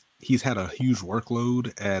he's had a huge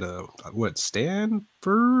workload at Stanford.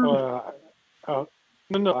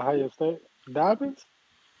 No, Ohio State. Dobbins.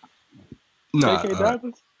 Nah,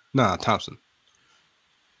 Dobbins. Nah, Thompson.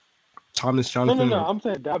 Jonathan. No. I'm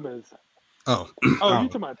saying Dobbins. Oh, you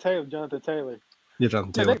talking about Taylor? Jonathan Taylor. Yeah,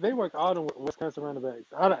 Jonathan Taylor. They work all the Wisconsin running backs.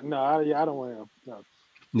 I don't want him. No.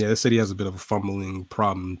 Yeah, they said he has a bit of a fumbling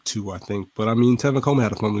problem too, I think. But I mean, Tevin Coleman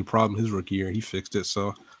had a fumbling problem his rookie year. He fixed it,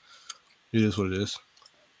 so it is what it is.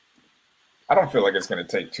 I don't feel like it's going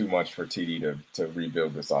to take too much for TD to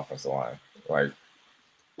rebuild this offensive line. Like,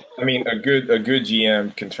 I mean, a good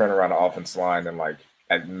GM can turn around the offensive line in like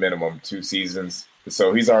at minimum 2 seasons.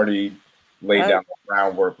 So he's already laid down the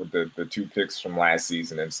groundwork with the 2 picks from last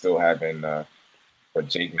season, and still having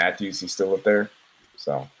Jake Matthews. He's still up there.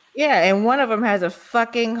 So yeah, and one of them has a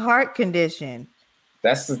fucking heart condition.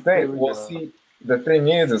 That's the thing. Well, see, the thing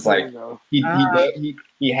is like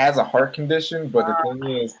he has a heart condition, but the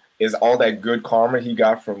thing is all that good karma he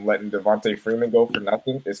got from letting Devontae Freeman go for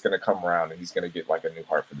nothing is going to come around, and he's going to get like a new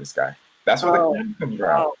heart for this guy. That's what the karma comes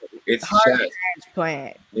around. It's chess.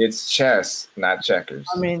 Transplant. It's chess, not checkers.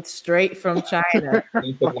 I mean, straight from China.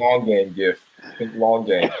 Think the long game, Giff. Think long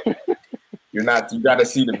game. You got to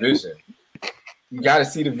see the vision. You got to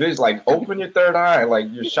see the vision. Like, open your third eye. Like,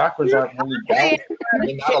 your chakras aren't really balanced.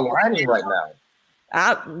 They're not aligning right now.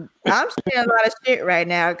 I'm seeing a lot of shit right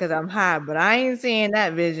now because I'm high, but I ain't seeing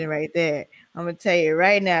that vision right there. I'm gonna tell you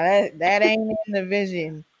right now that ain't in the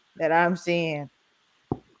vision that I'm seeing.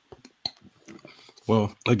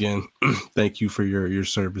 Well, again, thank you for your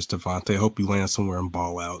service, Devontae. Hope you land somewhere and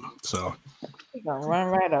ball out. So He's gonna run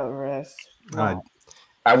right over us.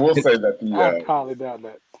 I will say that I highly doubt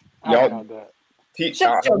that. y'all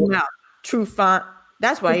Shut your mouth, True Font.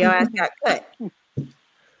 That's why your ass got cut,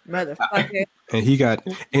 motherfucker. And he got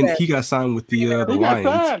signed with the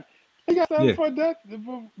Lions. He got signed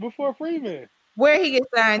before Freeman. Where he get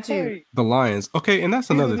signed to? Hey, The Lions. Okay, and that's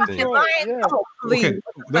another thing. Detroit. Lions? Yeah. Oh, please. Okay,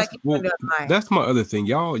 that's my other thing.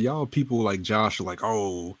 Y'all people like Josh are like,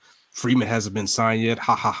 oh, Freeman hasn't been signed yet.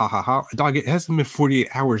 Ha ha ha ha ha. Dog, it hasn't been 48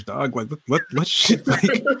 hours, dog. Like let shit. Like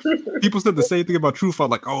people said the same thing about Trufant.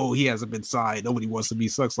 Like, oh, he hasn't been signed. Nobody wants to be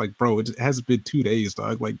sucks. Like, bro, it hasn't been 2 days,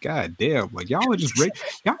 dog. Like, god damn. Like y'all are just ready.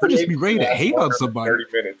 Y'all are just be ready to hate on somebody. 30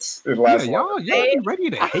 minutes. Y'all be ready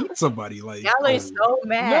to hate somebody. Like y'all are so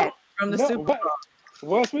mad from the Super Bowl.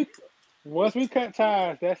 Once we cut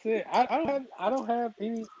ties, that's it. I don't have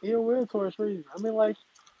any ill will towards Freeman. I mean, like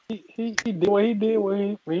he did what he did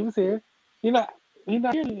when he was here. He's not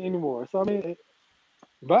here anymore. So I mean,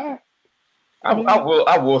 bye.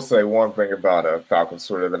 I will say one thing about Falcons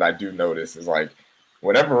Twitter that I do notice is like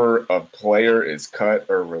whenever a player is cut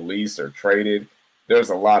or released or traded, there's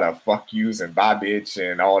a lot of fuck yous and bye bitch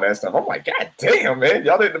and all that stuff. I'm like, god damn, man,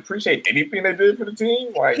 y'all didn't appreciate anything they did for the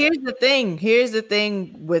team. Like, here's the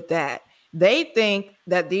thing with that. They think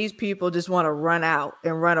that these people just want to run out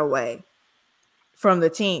and run away from the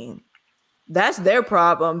team. That's their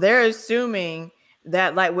problem. They're assuming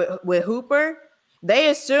that, like with Hooper, they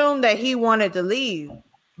assumed that he wanted to leave.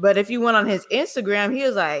 But if you went on his Instagram, he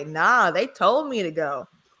was like, nah, they told me to go.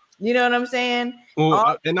 You know what I'm saying?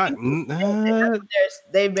 Well,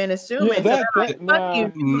 they've been assuming.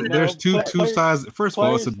 There's two sides. First of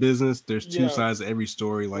all, it's a business. There's two sides to every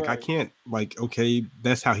story. Like I can't okay,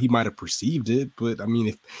 that's how he might have perceived it. But I mean,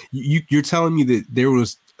 if you're telling me that there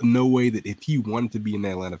was no way that if he wanted to be in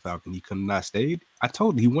the Atlanta Falcon, he could not stayed. I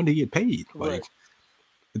told him he wanted to get paid. Like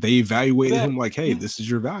they evaluated him like, hey, this is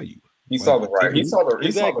your value. He saw the right. He saw the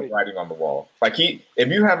writing on the wall. Like if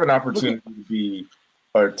you have an opportunity to be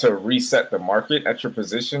to reset the market at your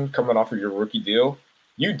position coming off of your rookie deal,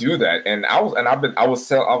 you do that. And I was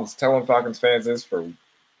telling Falcons fans this for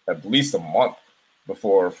at least a month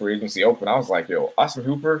before free agency opened. I was like, yo, Austin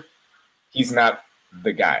Hooper, he's not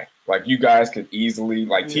the guy. Like you guys could easily,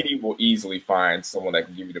 TD will easily find someone that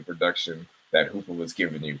can give you the production that Hooper was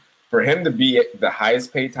giving you. For him to be the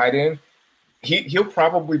highest paid tight end, he'll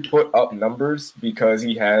probably put up numbers because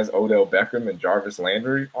he has Odell Beckham and Jarvis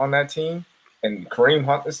Landry on that team. And Kareem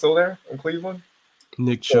Hunt is still there in Cleveland.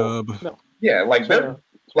 Nick Chubb. Yeah, they're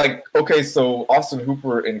okay. So Austin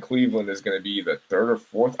Hooper in Cleveland is going to be the third or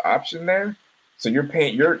fourth option there. So you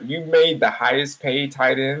made the highest paid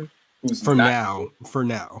tight end who's for now.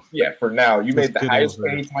 Yeah, for now you made the highest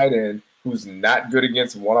paid tight end who's not good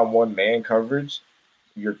against one-on-one man coverage.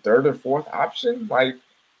 Your third or fourth option, like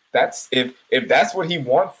that's if that's what he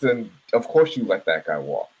wants, then of course you let that guy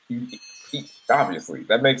walk. He obviously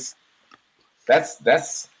that makes.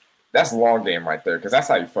 That's long game right there because that's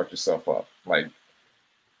how you fuck yourself up. Like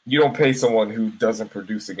you don't pay someone who doesn't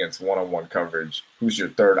produce against one-on-one coverage, who's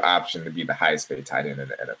your third option, to be the highest paid tight end in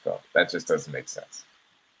the NFL. That just doesn't make sense.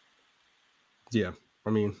 Yeah, I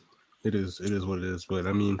mean, it is what it is. But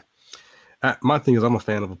I mean, my thing is, I'm a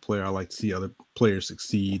fan of a player. I like to see other players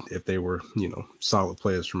succeed if they were, solid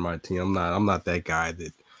players from my team. I'm not that guy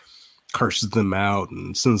that curses them out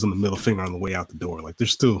and sends them a middle finger on the way out the door. Like they're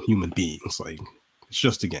still human beings. Like it's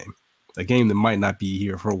just a game that might not be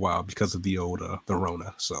here for a while because of the old the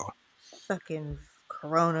Rona. So fucking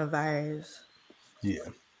coronavirus. Yeah.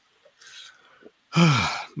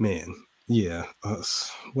 Man. Yeah.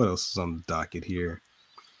 What else is on the docket here?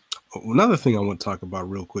 Another thing I want to talk about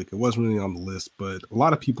real quick. It wasn't really on the list, but a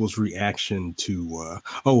lot of people's reaction to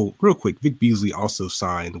real quick. Vic Beasley also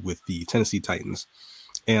signed with the Tennessee Titans.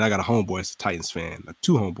 And I got a homeboy that's a Titans fan.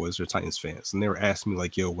 Two homeboys are Titans fans. And they were asking me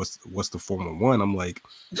like, yo, what's the 411? I'm like,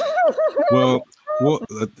 well,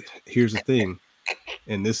 here's the thing.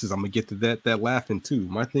 And this is, I'm going to get to that laughing too.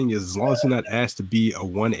 My thing is, as long as he's not asked to be a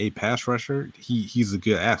 1A pass rusher, he's a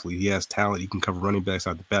good athlete. He has talent. He can cover running backs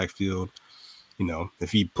out the backfield.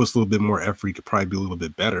 If he puts a little bit more effort, he could probably be a little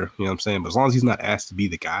bit better. You know what I'm saying? But as long as he's not asked to be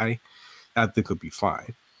the guy, I think he'll be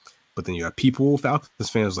fine. But then you got Falcons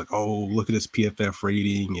fans like, oh, look at his PFF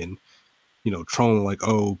rating and, trolling like,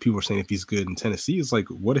 oh, people are saying if he's good in Tennessee. It's like,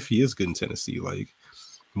 what if he is good in Tennessee? Like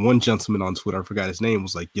one gentleman on Twitter, I forgot his name,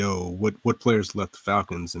 was like, yo, what players left the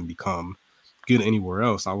Falcons and become good anywhere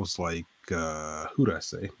else? I was like, who did I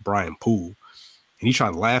say? Brian Poole. And he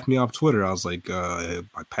tried to laugh me off Twitter. I was like, I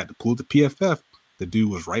had to pull the PFF. The dude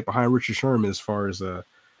was right behind Richard Sherman as far as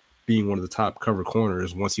being one of the top cover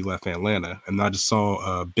corners once he left Atlanta. And I just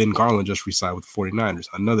saw Ben Garland just re-signed with the 49ers,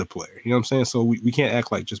 another player. You know what I'm saying? So we can't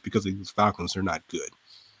act like just because these Falcons are not good.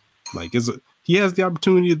 Like, he has the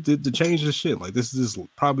opportunity to change this shit. Like, this is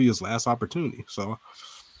probably his last opportunity. So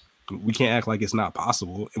we can't act like it's not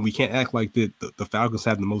possible. And we can't act like the Falcons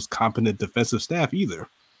have the most competent defensive staff either.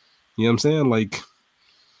 You know what I'm saying? Like,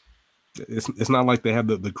 it's not like they have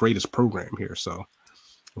the greatest program here. So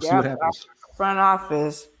we'll see what happens. Front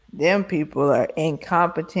office, them people are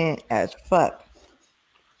incompetent as fuck.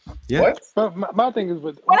 Yeah. What? But my thing is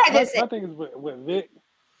with Vic.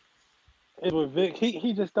 Is with Vic,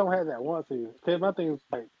 he just don't have that want to. Cause my thing is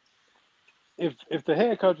like, if the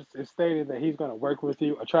head coach is stating that he's going to work with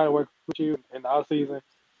you or try to work with you in the offseason,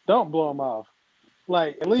 don't blow him off.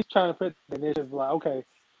 Like, at least try to put the initiative like, okay,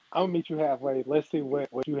 I'm gonna meet you halfway. Let's see what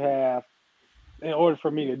you have in order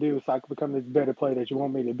for me to do so I can become this better player that you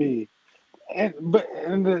want me to be. And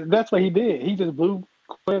that's what he did. He just blew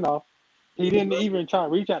Quinn off. He didn't even try to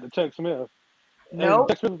reach out to Chuck Smith. No,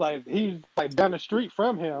 Chuck Smith was he was like down the street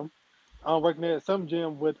from him, working at some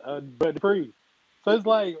gym with Bud Dupree. So it's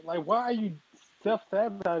like why are you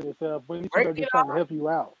self-sabotaging yourself when he's just trying to help you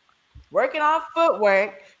out? Working off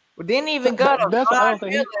footwork, but didn't even go to Von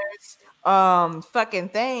Miller's fucking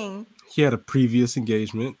thing. He had a previous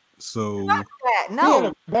engagement. So not that,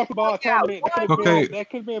 no. A basketball tournament. Okay.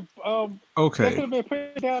 That could have been okay. That could have been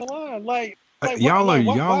put down the line. Like y'all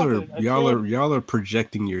are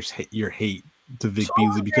projecting your hate to Vic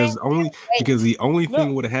Beasley because the only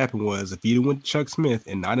thing would have happened was if he went to Chuck Smith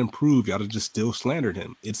and not improved, y'all have just still slandered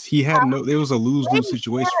him. There was a lose-lose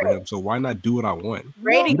situation for him. So why not do what I want?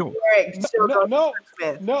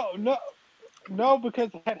 No,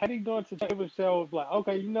 because had he gone to Chuck Smith show like,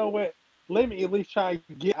 okay, you know what? Let me at least try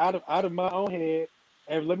to get out of my own head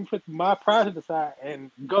and let me put my pride to the side and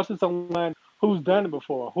go to someone who's done it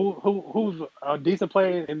before, who's a decent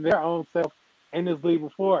player in their own self in this league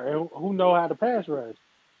before, and who know how to pass rush,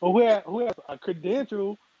 or who has a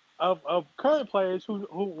credential of current players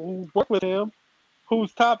who work with him,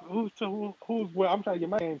 who's where I'm trying to get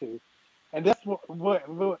my hand to, and that's what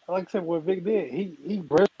like I said, what Vic did. He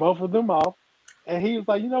brushed both of them off. And he was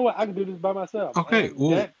like, you know what? I can do this by myself. Okay,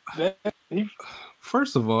 well,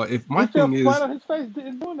 first of all, if my he thing is, flat on his face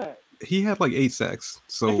doing that. He had like 8 sacks,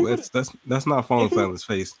 so that's not falling flat on his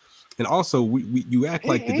face. And also, you act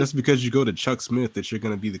like that just because you go to Chuck Smith that you're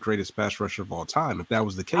going to be the greatest pass rusher of all time. If that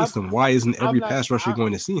was the case, then why isn't every pass rusher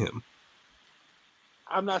going to see him?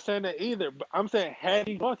 I'm not saying that either, but I'm saying had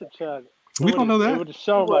he gone to Chuck, we don't know that. It would have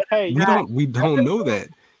shown like, hey, we don't know that.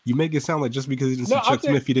 You make it sound like just because he didn't see Chuck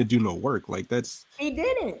Smith, he didn't do no work. Like that's he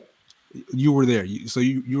didn't. You were there, so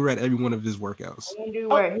you were at every one of his workouts. He didn't do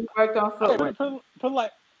work. He worked on footwork. Put like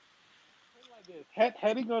this.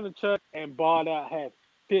 Had he gone to Chuck and balled out, had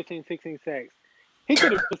 15, 16 sacks, he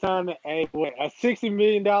could have signed a $60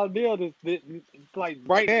 million deal this like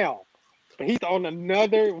right now. But he's on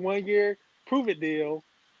another 1 year prove it deal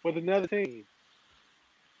with another team.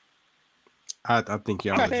 I think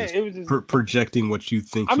y'all are just projecting what you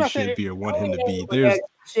think he should be or want him to be. There's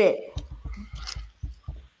shit.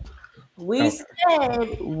 We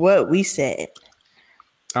said what we said.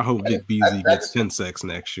 I hope Vic Beasley gets 10 sacks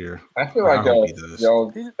next year. I feel like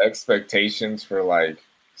y'all expectations for like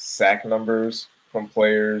sack numbers from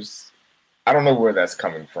players, I don't know where that's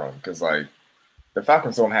coming from because like the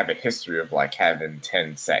Falcons don't have a history of like having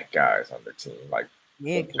 10 sack guys on their team. Like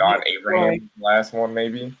John Abraham, last one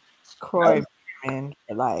maybe. Croy, man,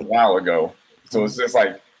 like a while ago. So it's just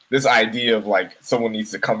like this idea of like someone needs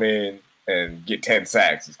to come in and get 10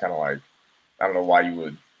 sacks. It's kind of like I don't know why you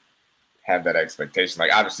would have that expectation.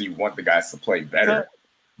 Like obviously you want the guys to play better,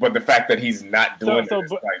 but the fact that he's not doing it,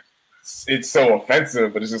 like it's so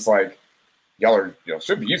offensive. But it's just like y'all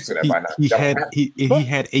should be used to that by now. He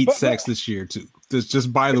had 8 sacks this year too.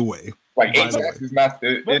 Just by the way, like 8 sacks is not.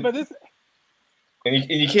 And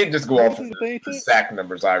you can't just go off of the sack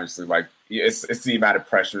numbers. Obviously, like it's the amount of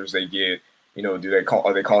pressures they get. You know,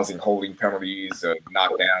 are they causing holding penalties,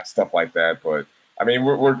 knockdowns, stuff like that? But I mean,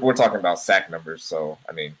 we're talking about sack numbers, so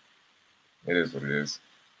I mean, it is what it is.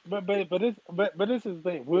 But this is the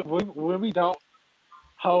thing. When we don't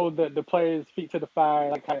hold the players' feet to the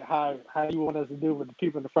fire, like how you want us to do with the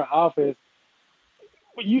people in the front office,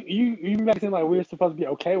 you make it seem like we're supposed to be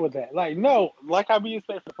okay with that. Like, no, like how we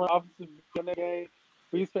expect for the front office to be on that game,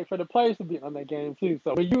 we expect for the players to be on that game too.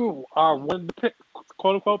 So when you are one of the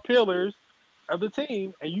quote unquote pillars of the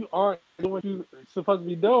team and you aren't doing what you're supposed to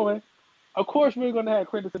be doing, of course we're going to have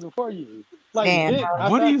criticism for you. Like,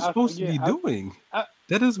 what are you supposed to be doing?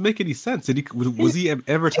 That doesn't make any sense. Was he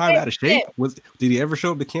ever time out of shape? Did he ever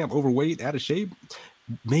show up to camp overweight, out of shape?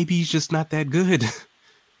 maybe he's just not that good.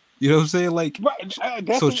 You know what I'm saying? Like, right,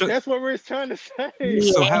 that's what we're trying to say.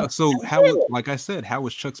 So how like I said, how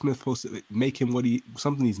was Chuck Smith supposed to make him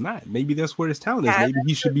something he's not? Maybe that's where his talent is. Maybe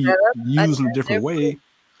he should be used in a different way,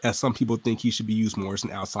 as some people think he should be used more as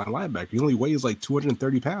an outside linebacker. He only weighs like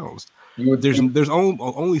 230 pounds. There's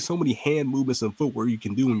only so many hand movements and footwork you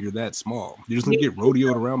can do when you're that small. You're just gonna get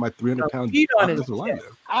rodeoed around by 300-pound offensive linemen.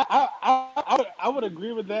 I would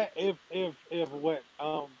agree with that if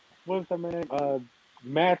what's the man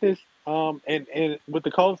Mathis and with the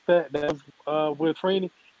Colts that with Freeney,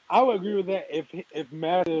 I would agree with that if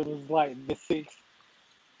Mathis was like the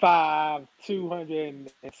 6'5",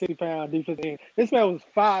 260-pound defense end. This man was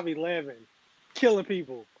 5'11", killing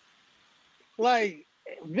people. Like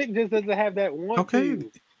Vic just doesn't have that one. Okay.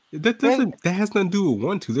 That has nothing to do with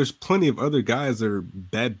 1-2. There's plenty of other guys that are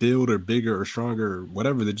that build or bigger or stronger or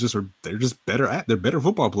whatever. They're just better they're better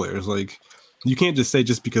football players. Like, you can't just say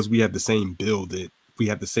just because we have the same build that we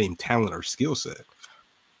have the same talent or skill set.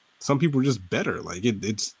 Some people are just better. Like it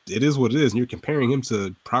is what it is. And you're comparing him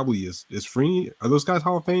to probably is Freeney. Are those guys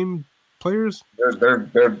Hall of Fame players?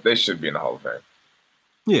 They should be in the Hall of Fame.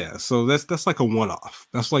 Yeah, so that's like a one-off.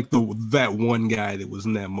 That's like that one guy that was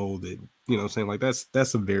in that mold that, you know what I'm saying? Like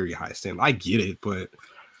that's a very high standard. I get it, but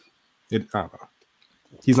I don't know.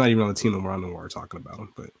 He's not even on the team no more. I don't know why we're talking about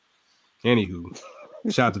him. But anywho,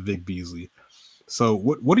 shout out to Vic Beasley. So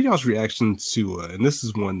what are y'all's reactions to and this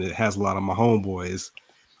is one that has a lot of my homeboys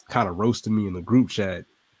kind of roasting me in the group chat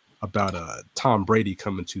about Tom Brady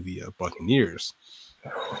coming to the Buccaneers.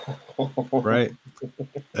 Right?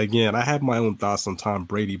 Again, I have my own thoughts on Tom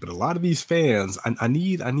Brady, but a lot of these fans, I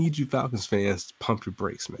need you Falcons fans to pump your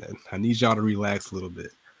brakes, man. I need y'all to relax a little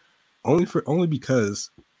bit. Only because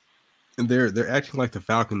they're acting like the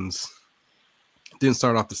Falcons didn't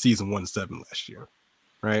start off the season 1-7 last year,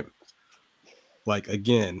 right? Like,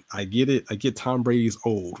 again, I get it. I get Tom Brady's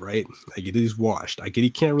old, right? I get he's washed. I get he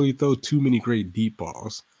can't really throw too many great deep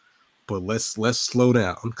balls. But let's slow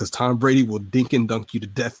down because Tom Brady will dink and dunk you to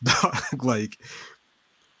death, dog. Like,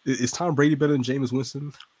 is Tom Brady better than Jameis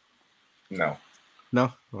Winston? No.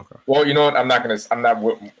 Okay. Well, you know what?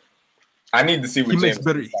 I need to see what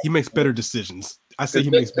he makes better decisions. I say he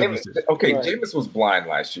makes better decisions. Okay, right. Jameis was blind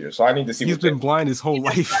last year, so I need to see. He's been blind his whole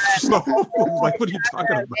life. So, like, what are you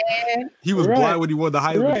talking about? He was blind when he won the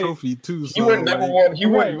Heisman Trophy too. So, he went number one. He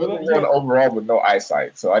went number one overall with no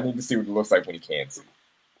eyesight. So I need to see what it looks like when he can see.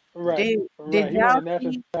 Right. Did y'all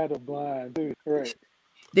see, blind, dude. Right.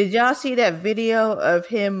 Did y'all see that video of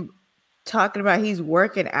him talking about he's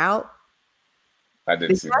working out? I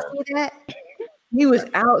didn't see that. He was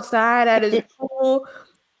outside at his pool.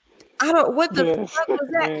 What the fuck was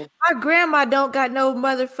that? Man. My grandma don't got no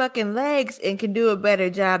motherfucking legs and can do a better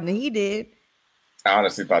job than he did. I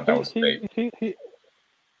honestly thought that was fake.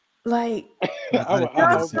 Like,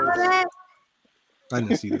 y'all saw that? I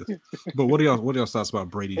didn't see this. But what are y'all thoughts about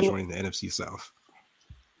Brady joining the NFC South?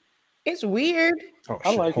 It's weird. Oh,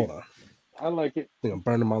 shit. Hold on. I like it. I'm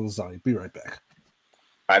burning my lasagna. Be right back.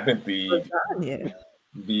 I think the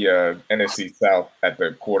NFC South at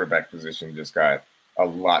the quarterback position just got a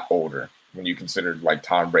lot older when you consider like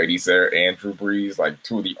Tom Brady's there and Drew Brees, like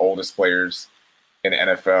two of the oldest players in the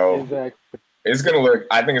NFL. Exactly.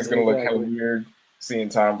 I think it's gonna look kind of weird seeing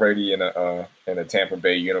Tom Brady in a Tampa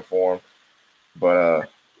Bay uniform. But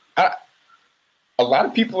a lot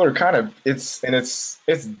of people are kind of it's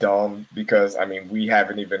dumb because I mean we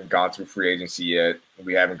haven't even gone through free agency yet.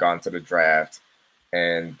 We haven't gone to the draft,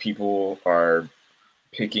 and people are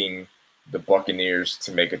picking the Buccaneers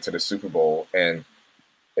to make it to the Super Bowl. And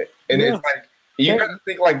it's like you got to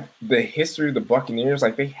think like the history of the Buccaneers.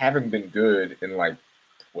 Like they haven't been good in like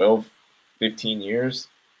 12, 15 years.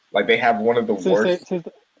 Like they have one of the worst.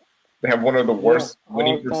 They have one of the worst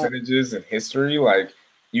winning percentages in history. Like,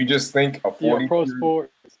 you just think a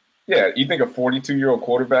 42-year-old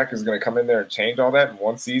quarterback is going to come in there and change all that in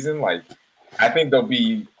one season. Like, I think they'll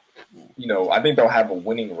be, I think they'll have a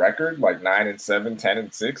winning record, like 9-7,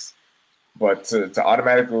 10-6. But to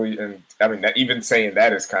automatically, and I mean, even saying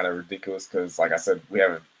that is kind of ridiculous because, like I said, we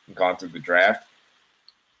haven't gone through the draft.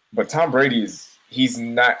 But Tom Brady he's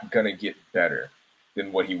not going to get better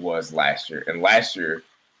than what he was last year. And last year,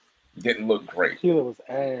 he didn't look great. He was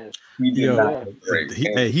ass. He did not look great.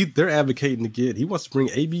 They're advocating he wants to bring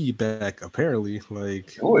AB back, apparently.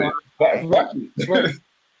 Like,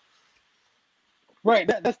 right.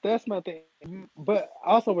 That's my thing. But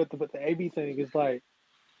also with the AB thing is like,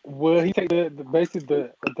 will he take basically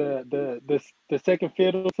the second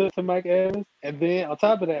fiddle to Mike Evans, and then on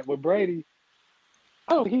top of that with Brady,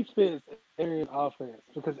 I don't think he fits Arians' offense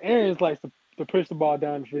because Arians likes to push the ball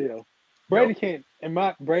down the field. Brady can't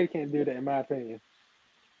do that in my opinion.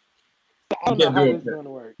 I don't He know can't how do this it. is going to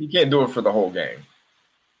work. He can't do it for the whole game.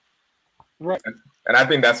 Right. And I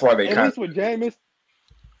think that's why they At least with Jameis,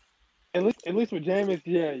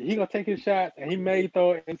 yeah, he gonna take his shots and he may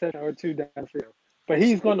throw an interception or two down the field. But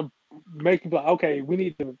he's gonna make people like, okay, we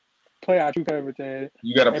need to play our true coverage and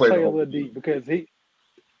you got to play play the a whole little deep because he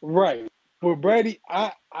right. With Brady,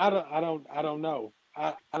 I don't know.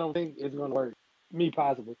 I don't think it's gonna work. Me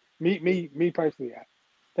possibly. Me personally.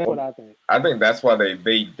 That's what I think. I think that's why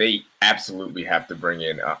they absolutely have to bring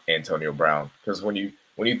in Antonio Brown, because when you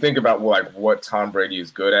think about what Tom Brady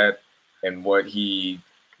is good at and what he's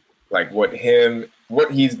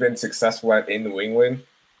been successful at in New England,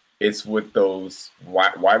 it's with those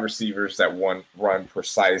wide receivers that run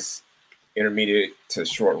precise intermediate to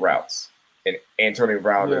short routes, and Antonio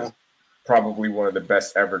Brown is probably one of the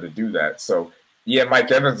best ever to do that. So yeah, Mike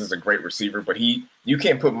Evans is a great receiver, but you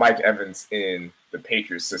can't put Mike Evans in the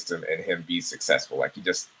Patriots system and him be successful.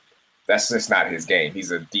 That's just not his game.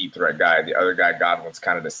 He's a deep threat guy. The other guy, Godwin's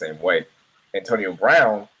kind of the same way. Antonio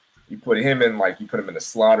Brown, you put him in the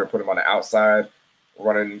slot or put him on the outside,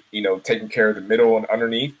 running, taking care of the middle and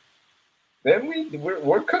underneath. Then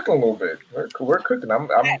we're cooking a little bit. We're cooking. I'm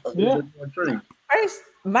intrigued. First,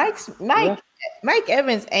 Mike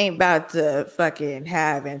Evans ain't about to fucking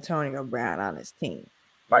have Antonio Brown on his team.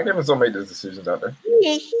 Mike Evans don't make those decisions out there.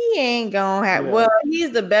 He ain't gonna have. Yeah. Well,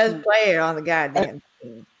 he's the best player on the goddamn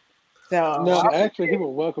team. So no, actually, he would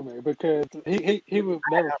welcome it because he would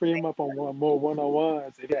never free him up on more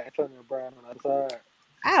one-on-ones if he had Antonio Brown on the other side.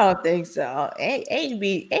 I don't think so.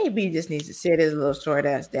 AB just needs to sit his little short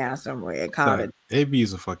ass down somewhere and call it. AB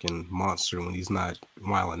is a fucking monster when he's not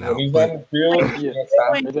wilding out. He's on the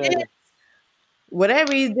field,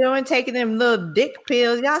 whatever he's doing, taking them little dick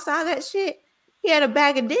pills. Y'all saw that shit? He had a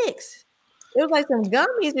bag of dicks. It was like some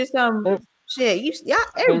gummies or some shit. They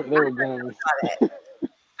were gummies.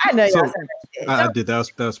 I know y'all saw that shit. I did. That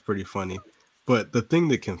was pretty funny. But the thing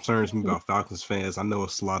that concerns me about Falcons fans, I know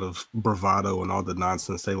it's a lot of bravado and all the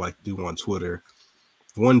nonsense they like to do on Twitter.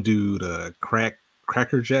 One dude,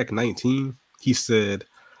 Crackerjack 19, he said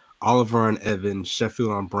Oliver on Evans,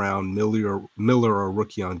 Sheffield on Brown, Miller or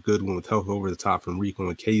rookie on Goodwin with help over the top from Rico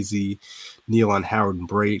and KZ, Neal on Howard and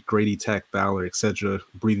Braid, Grady, Tech, Ballard, etc.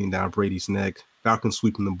 Breathing down Brady's neck. Falcons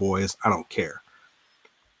sweeping the boys. I don't care.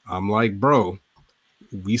 I'm like, bro,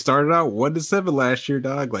 we started out 1-7 last year,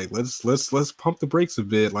 dog. Like, let's pump the brakes a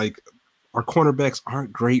bit. Like, our cornerbacks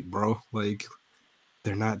aren't great, bro. Like,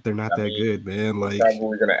 they're not that good, man. Like,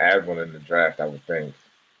 we're gonna add one in the draft, I would think.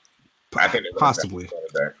 I think possibly.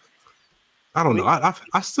 I don't know.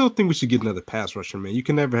 I still think we should get another pass rusher, man. You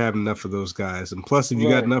can never have enough of those guys. And plus, if you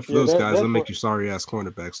got enough of those guys, they'll make your sorry ass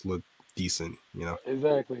cornerbacks look decent,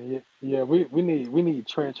 Exactly. Yeah. We need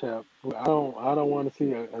trench help. I don't want to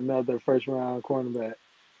see another first round cornerback.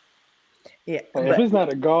 Yeah. If it's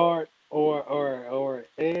not a guard or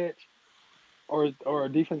edge or a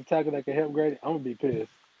defensive tackle that can help Grady, I'm gonna be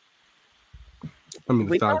pissed. I mean,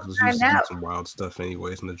 the Falcons used to do some wild stuff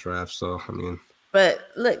anyways in the draft, so I mean. But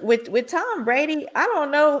look, with Tom Brady, I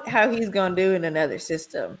don't know how he's gonna do in another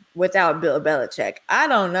system without Bill Belichick. I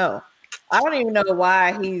don't know. I don't even know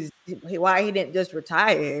why he didn't just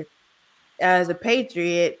retire as a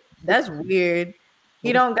Patriot. That's weird.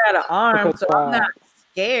 He don't got an arm, so I'm not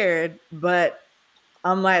scared. But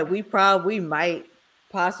I'm like, we might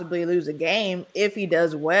possibly lose a game if he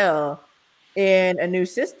does well in a new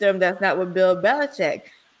system that's not with Bill Belichick.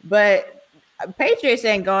 But Patriots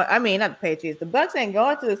ain't going. I mean, not the Patriots. The Bucs ain't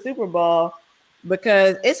going to the Super Bowl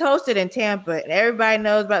because it's hosted in Tampa, and everybody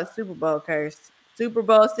knows about the Super Bowl curse, Super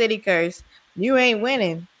Bowl City curse. You ain't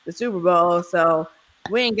winning the Super Bowl, so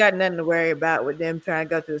we ain't got nothing to worry about with them trying to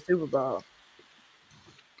go to the Super Bowl.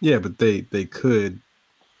 Yeah, but they could.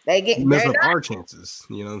 They get mess up our chances.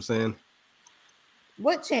 You know what I'm saying?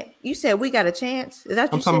 What chance? You said we got a chance? Is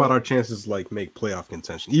that? I'm talking about our chances, like make playoff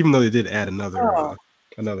contention, even though they did add another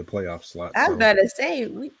playoff slot. I was about to say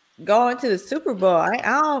we going to the Super Bowl. I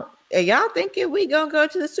don't. Are y'all thinking we gonna go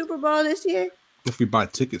to the Super Bowl this year? If we buy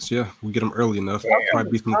tickets, yeah, we get them early enough.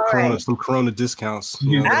 Probably be some Corona discounts.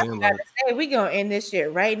 You know I was about to say we gonna end this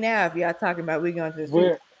shit right now. If y'all talking about we going to the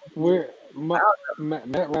Super Bowl.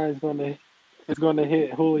 Matt Ryan is gonna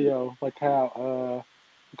hit Julio like how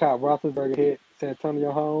Roethlisberger hit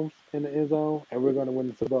Santonio Holmes in the end zone, and we're gonna win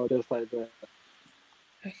the Super Bowl just like that.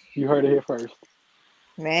 You heard it here first.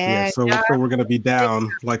 Man, so we're gonna be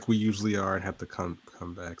down like we usually are and have to come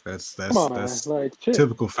back. That's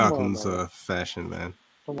typical Falcons fashion, man.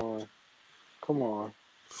 Come on.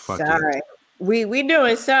 Sorry, it. we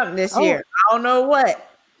doing something this year. I don't know what.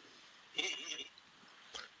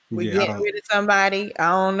 We getting rid of somebody. I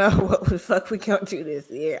don't know what the fuck we gonna do this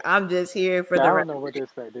year. I'm just here for I the don't know what to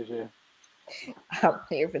expect this year. I'm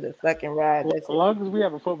here for the fucking ride. As long as we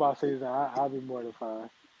have a football season, I'll be more than fine.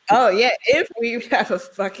 Oh yeah, if we have a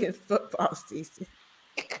fucking football season.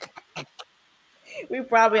 We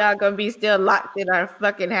probably are gonna be still locked in our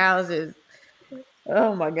fucking houses.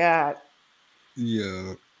 Oh my god.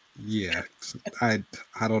 Yeah. I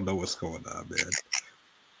don't know what's going on, man.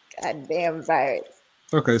 Goddamn virus.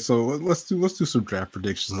 Okay, so let's do some draft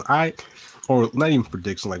predictions. Or not even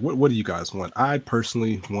predictions. Like, what do you guys want? I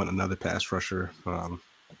personally want another pass rusher.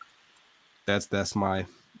 That's my.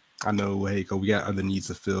 I know, we got other needs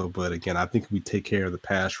to fill, but again, I think we take care of the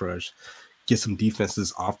pass rush, get some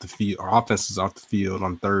defenses off the field or offenses off the field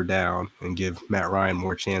on third down, and give Matt Ryan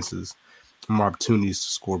more chances, more opportunities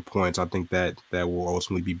to score points. I think that will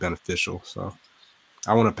ultimately be beneficial. So,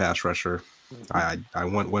 I want a pass rusher. I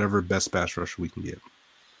want whatever best pass rusher we can get.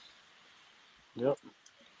 Yep.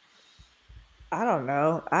 I don't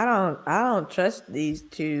know. I don't trust these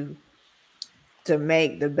two to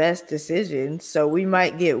make the best decisions. So we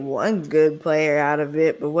might get one good player out of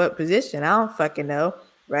it, but what position? I don't fucking know.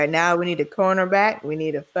 Right now we need a cornerback, we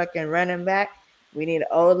need a fucking running back, we need an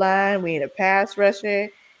O-line, we need a pass rusher,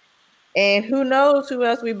 and who knows who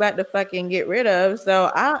else we about to fucking get rid of. So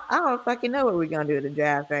I don't fucking know what we're gonna do with the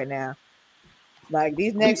draft right now. Like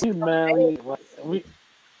these next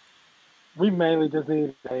we mainly just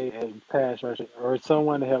need a pass rusher or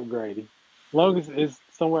someone to help Grady. As long as it's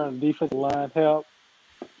somewhere on the defensive line help,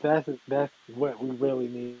 that's what we really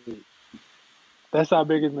need. That's our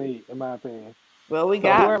biggest need, in my opinion. Well, we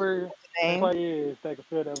got whoever the player is that can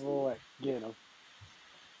fill that void, get him.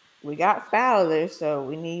 We got Fowler, so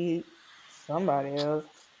we need somebody else.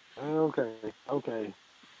 Okay.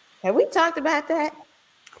 Have we talked about that?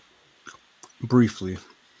 Briefly.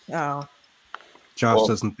 Oh. Josh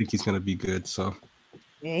doesn't think he's going to be good, so.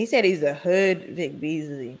 Yeah, he said he's a hood Vic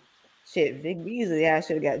Beasley. Shit, Vic Beasley, I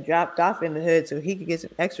should have got dropped off in the hood so he could get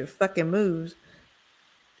some extra fucking moves.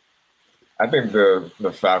 I think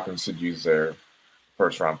the Falcons should use their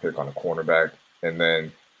first round pick on a cornerback, and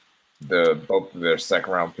then both of their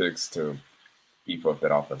second round picks to beef up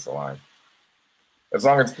that offensive line. As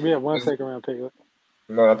long as we have one second round pick.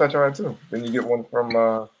 No, I thought you had two. Then you get one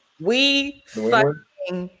from we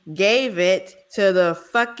fucking gave it to the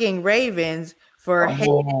fucking Ravens for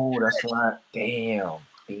that's right. Damn.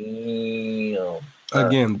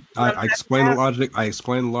 Again, I explained the logic. I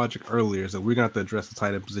explained the logic earlier is that we're gonna have to address the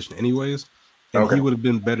tight end position anyways. And he would have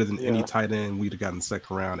been better than any tight end we'd have gotten in the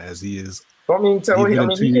second round as he is. In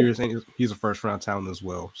 2 years, and he's a first round talent as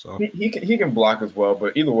well. So he can block as well.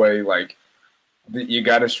 But either way, like you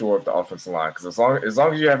got to shore up the offensive line because as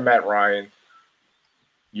long as you have Matt Ryan,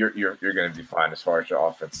 you're going to be fine as far as your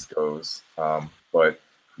offense goes. But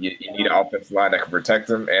you need an offensive line that can protect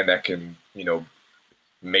him and that can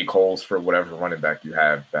make holes for whatever running back you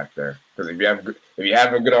have back there. Because if you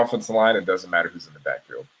have a good offensive line, it doesn't matter who's in the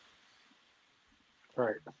backfield.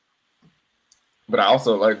 Right. But I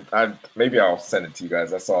also maybe I'll send it to you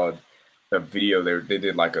guys. I saw a video they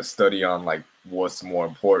did like a study on like what's more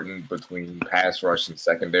important between pass rush and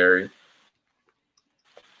secondary.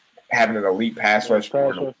 Having an elite pass rush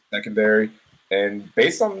or secondary, and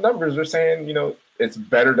based on the numbers, they're saying it's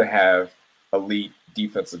better to have elite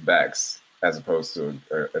defensive backs as opposed to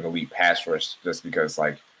an elite pass rush, just because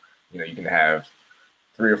you can have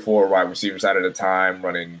 3 or 4 wide receivers out at a time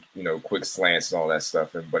running quick slants and all that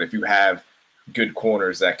stuff. But if you have good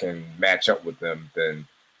corners that can match up with them, then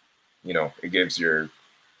it gives your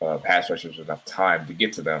pass rushers enough time to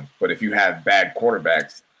get to them. But if you have bad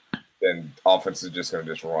quarterbacks, then offense is just going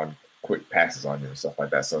to just run quick passes on you and stuff like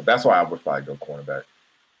that. So that's why I would probably go cornerback.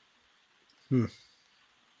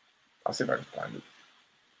 I'll see if I can find it.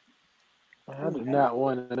 I do not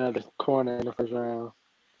want another corner in the first round.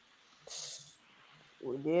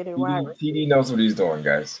 We did it right. TD knows what he's doing,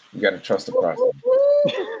 guys. You got to trust the process.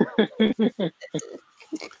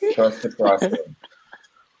 Trust the process.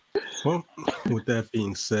 Well, with that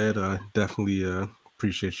being said, I definitely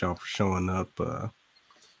appreciate y'all for showing up.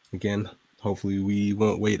 Again, hopefully we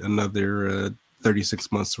won't wait another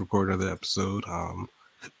 36 months to record another episode.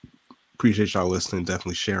 Appreciate y'all listening.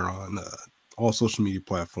 Definitely share on all social media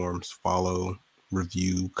platforms. Follow,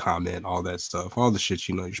 review, comment, all that stuff. All the shit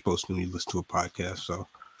you're supposed to do when you listen to a podcast. So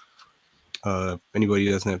if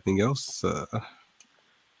anybody doesn't have anything else,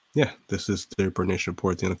 this is the Bird Nation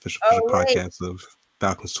Report, the unofficial podcast of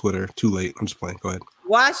Falcons Twitter. Too late. I'm just playing. Go ahead.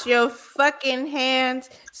 Wash your fucking hands.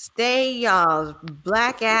 Stay y'all's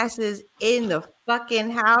black asses in the fucking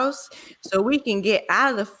house so we can get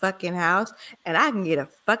out of the fucking house and I can get a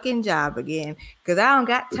fucking job again because I don't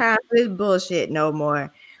got time for this bullshit no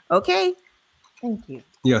more. Okay? Thank you.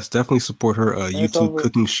 Yes, definitely support her YouTube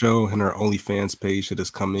cooking show and her OnlyFans page that is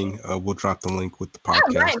coming. We'll drop the link with the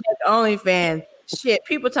podcast. I might make OnlyFans. Shit,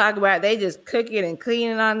 people talk about they just cooking and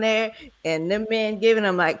cleaning on there and them men giving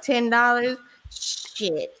them like $10.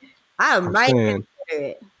 Shit, I might consider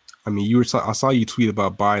it. I mean, I saw you tweet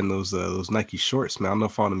about buying those Nike shorts, man. I don't know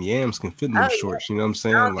if all them yams can fit in those shorts. You know what I'm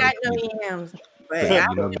saying? I don't got no yams, but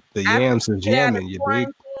the yams is jamming. You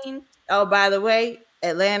dig? Oh, by the way,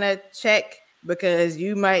 Atlanta, check because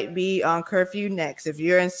you might be on curfew next. If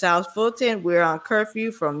you're in South Fulton, we're on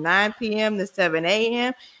curfew from 9 p.m. to 7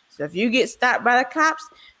 a.m. So if you get stopped by the cops,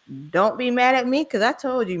 don't be mad at me because I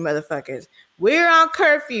told you, motherfuckers. We're on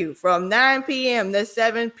curfew from 9 p.m. to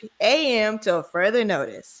 7 a.m. till further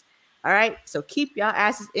notice. All right? So keep y'all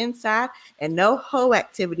asses inside and no hoe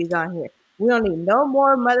activities on here. We don't need no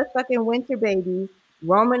more motherfucking winter babies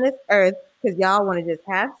roaming this earth because y'all want to just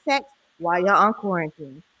have sex while y'all on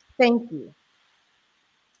quarantine. Thank you.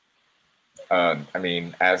 I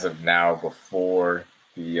mean, as of now, before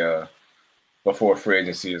free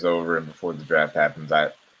agency is over and before the draft happens,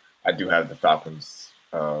 I do have the Falcons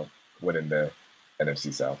winning the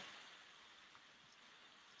NFC South.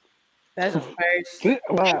 That's a first.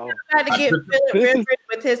 Wow. Try to get Philip Rivers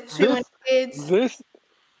with his two kids. This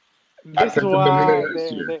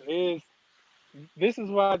is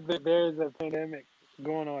why there's a pandemic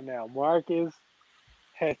going on now. Marcus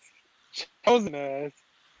has chosen us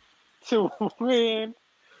to win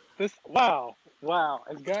this. Wow.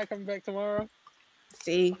 Is God coming back tomorrow?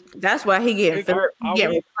 See, that's why he getting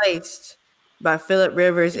replaced by Philip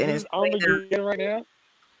Rivers and his right now.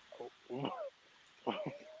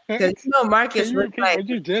 Because Marcus Can you repeat what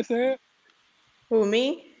you just said? Who,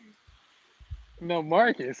 me? No,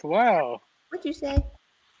 Marcus. Wow. What'd you say?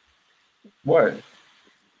 What?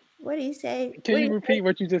 What did he say? Can you repeat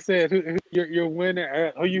what you just said? Who your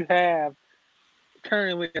winner? Who you have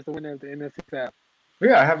currently as the winner of the NFC South?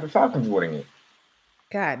 Yeah, I have the Falcons winning it.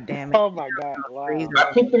 God damn it! Oh my God! Wow.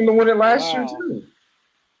 I picked them to win it last year too.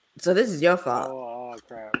 So this is your fault. Oh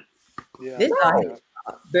crap! Yeah.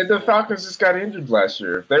 The Falcons just got injured last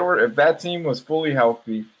year. If that team was fully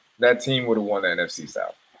healthy, that team would have won the NFC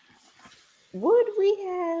South. Would we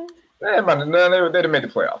have? No, they'd have made the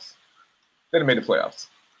playoffs. They'd have made the playoffs.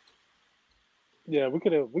 Yeah, we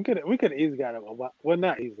could have easily got it. Well,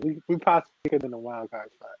 not easily. We possibly could have been a wild card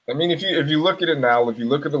spot. I mean, if you look at it now, if you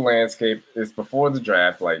look at the landscape, it's before the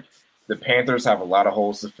draft. Like the Panthers have a lot of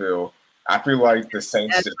holes to fill. I feel like the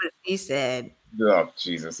Saints. That's what he said. Oh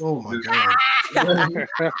Jesus! Oh my God!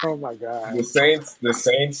 Oh my God! The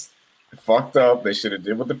Saints fucked up. They should have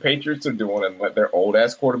did what the Patriots are doing and let their old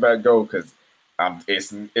ass quarterback go because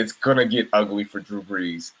it's gonna get ugly for Drew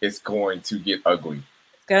Brees. It's going to get ugly.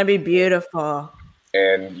 It's gonna be beautiful.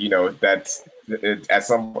 And that's it, at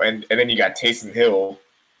some point, and then you got Taysom Hill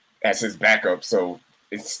as his backup, so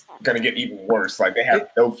it's gonna get even worse. Like they have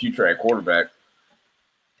no future at quarterback.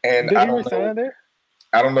 And Did he resign there?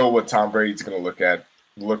 I don't know what Tom Brady's gonna look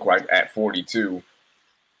like at 42,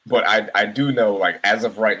 but I do know, like, as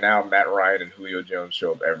of right now, Matt Ryan and Julio Jones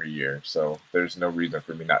show up every year, so there's no reason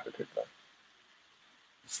for me not to pick them.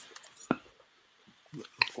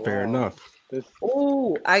 Fair enough.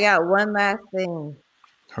 Ooh, I got one last thing.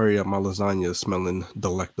 Hurry up, my lasagna is smelling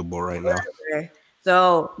delectable right now.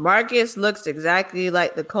 So Marcus looks exactly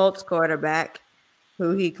like the Colts quarterback,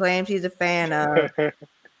 who he claims he's a fan of.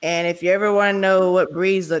 And if you ever want to know what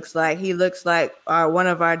Breeze looks like, he looks like one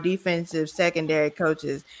of our defensive secondary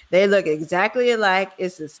coaches. They look exactly alike.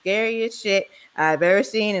 It's the scariest shit I've ever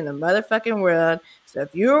seen in the motherfucking world. So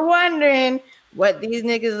if you were wondering what these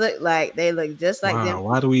niggas look like, they look just like them.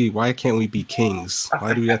 Why can't we be kings?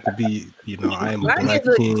 Why do we have to be, I am a black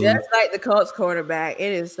king? Just like the Colts quarterback.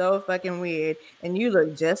 It is so fucking weird. And you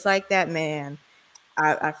look just like that man.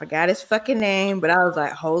 I forgot his fucking name, but I was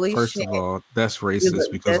like, holy shit. First of all, that's racist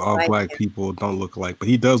because all like black people don't look alike. But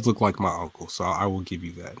he does look like my uncle, so I will give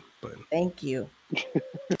you that. But thank you.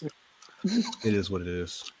 It is what it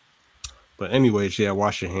is. But anyways, yeah,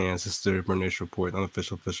 wash your hands. It's the Bernice Report,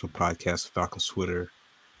 unofficial podcast of Falcons Twitter.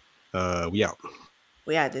 We out.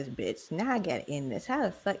 We out this bitch. Now I gotta end this. How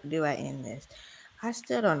the fuck do I end this? I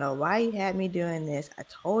still don't know why you had me doing this. I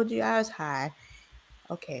told you I was high.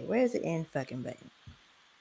 Okay, where's the end fucking button?